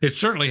 It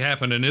certainly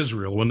happened in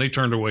Israel when they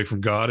turned away from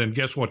God, and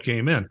guess what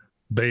came in?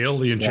 Baal,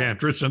 the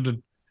enchantress, and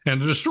the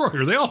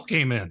destroyer. They all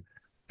came in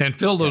and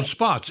fill those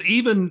spots.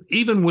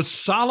 Even with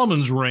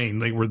Solomon's reign,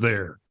 they were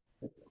there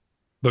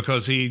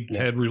because he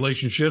had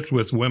relationships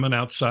with women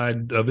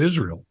outside of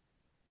Israel.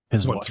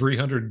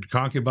 300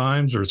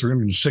 concubines or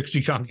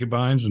 360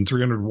 concubines and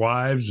 300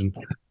 wives, and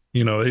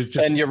it's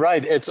just... And you're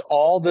right. It's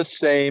all the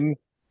same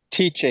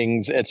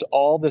teachings. It's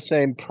all the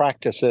same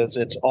practices.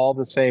 It's all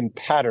the same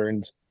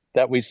patterns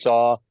that we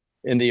saw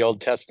in the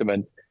Old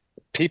Testament.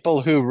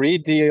 People who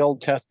read the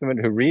Old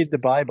Testament, who read the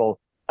Bible,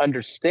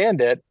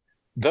 understand it.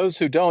 Those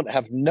who don't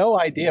have no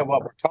idea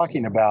what we're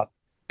talking about,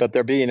 but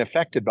they're being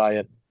affected by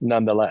it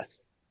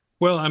nonetheless.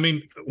 Well,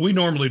 we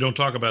normally don't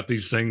talk about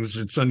these things.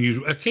 It's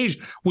unusual.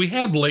 Occasionally, we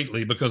have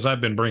lately because I've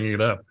been bringing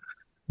it up.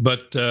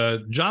 But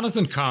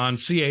Jonathan Cahn,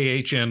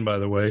 C-A-H-N, by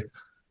the way,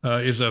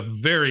 is a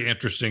very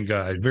interesting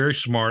guy, very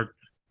smart.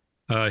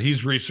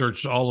 He's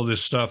researched all of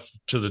this stuff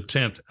to the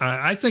 10th.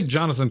 I think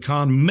Jonathan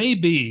Cahn may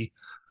be,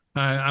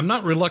 I'm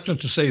not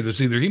reluctant to say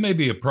this either, he may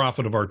be a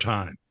prophet of our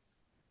time.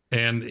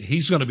 And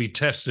he's going to be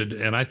tested,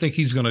 and I think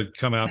he's going to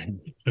come out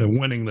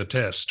winning the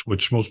test,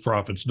 which most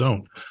prophets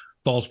don't,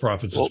 false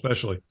prophets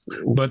especially.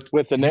 But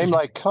with a name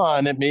like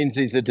Cahn, it means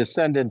he's a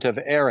descendant of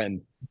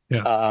Aaron.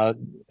 Yeah.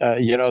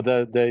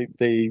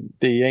 The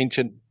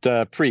ancient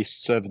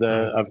priests of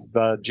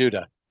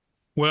Judah.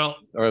 Well,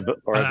 or of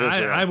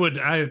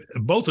Israel.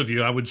 Both of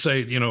you, I would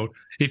say,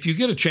 if you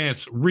get a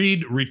chance,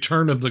 read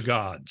Return of the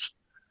Gods.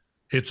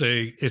 It's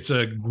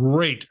a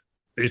great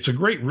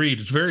read.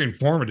 It's very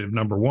informative,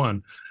 number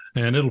one.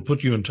 And it'll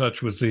put you in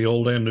touch with the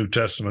Old and New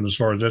Testament as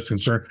far as that's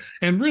concerned,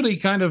 and really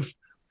kind of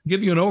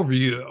give you an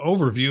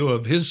overview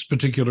of his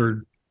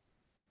particular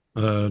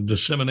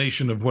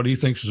dissemination of what he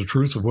thinks is the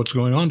truth of what's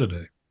going on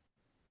today.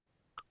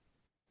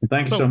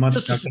 Thank you so much.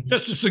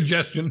 Just a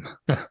suggestion.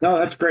 No,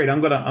 that's great.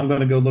 I'm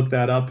gonna go look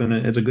that up, and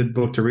it's a good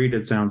book to read.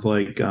 It sounds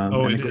like.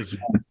 It is.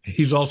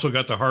 He's also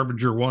got the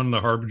Harbinger 1, the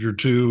Harbinger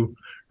 2,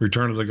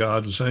 Return of the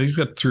Gods. He's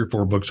got 3 or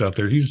 4 books out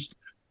there. He's a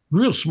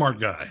real smart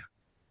guy.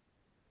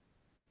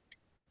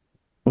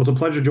 Well, it's a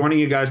pleasure joining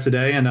you guys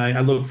today, and I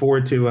look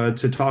forward to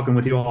talking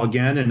with you all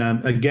again.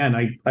 And again,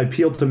 I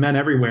appeal to men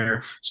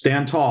everywhere: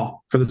 stand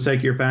tall for the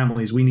sake of your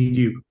families. We need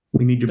you.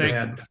 We need you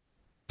bad.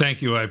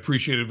 Thank you. I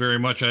appreciate it very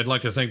much. I'd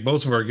like to thank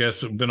both of our guests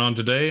who have been on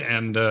today,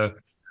 and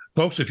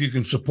folks, if you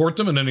can support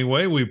them in any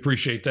way, we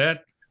appreciate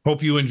that.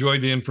 Hope you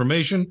enjoyed the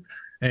information.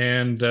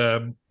 And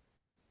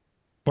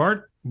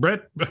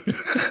Brett,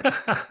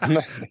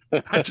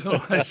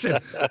 I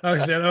said,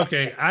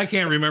 okay, I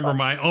can't remember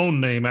my own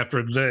name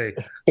after today.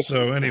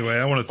 So anyway,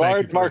 I want to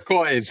thank you. Bart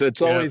Marcois.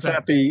 It's always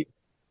happy.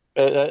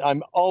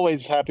 I'm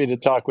always happy to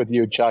talk with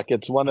you, Chuck.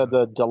 It's one of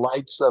the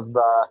delights of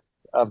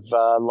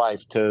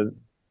life to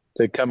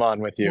come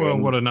on with you. Well,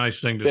 what a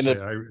nice thing to say.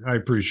 I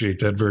appreciate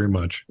that very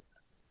much.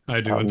 I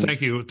do. And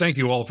thank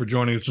you all for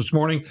joining us this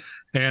morning.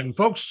 And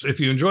folks, if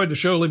you enjoyed the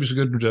show, leave us a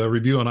good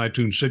review on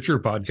iTunes, Stitcher,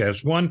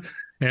 Podcast One,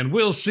 and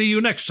we'll see you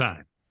next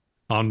time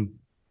on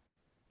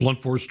Blunt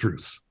Force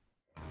Truth.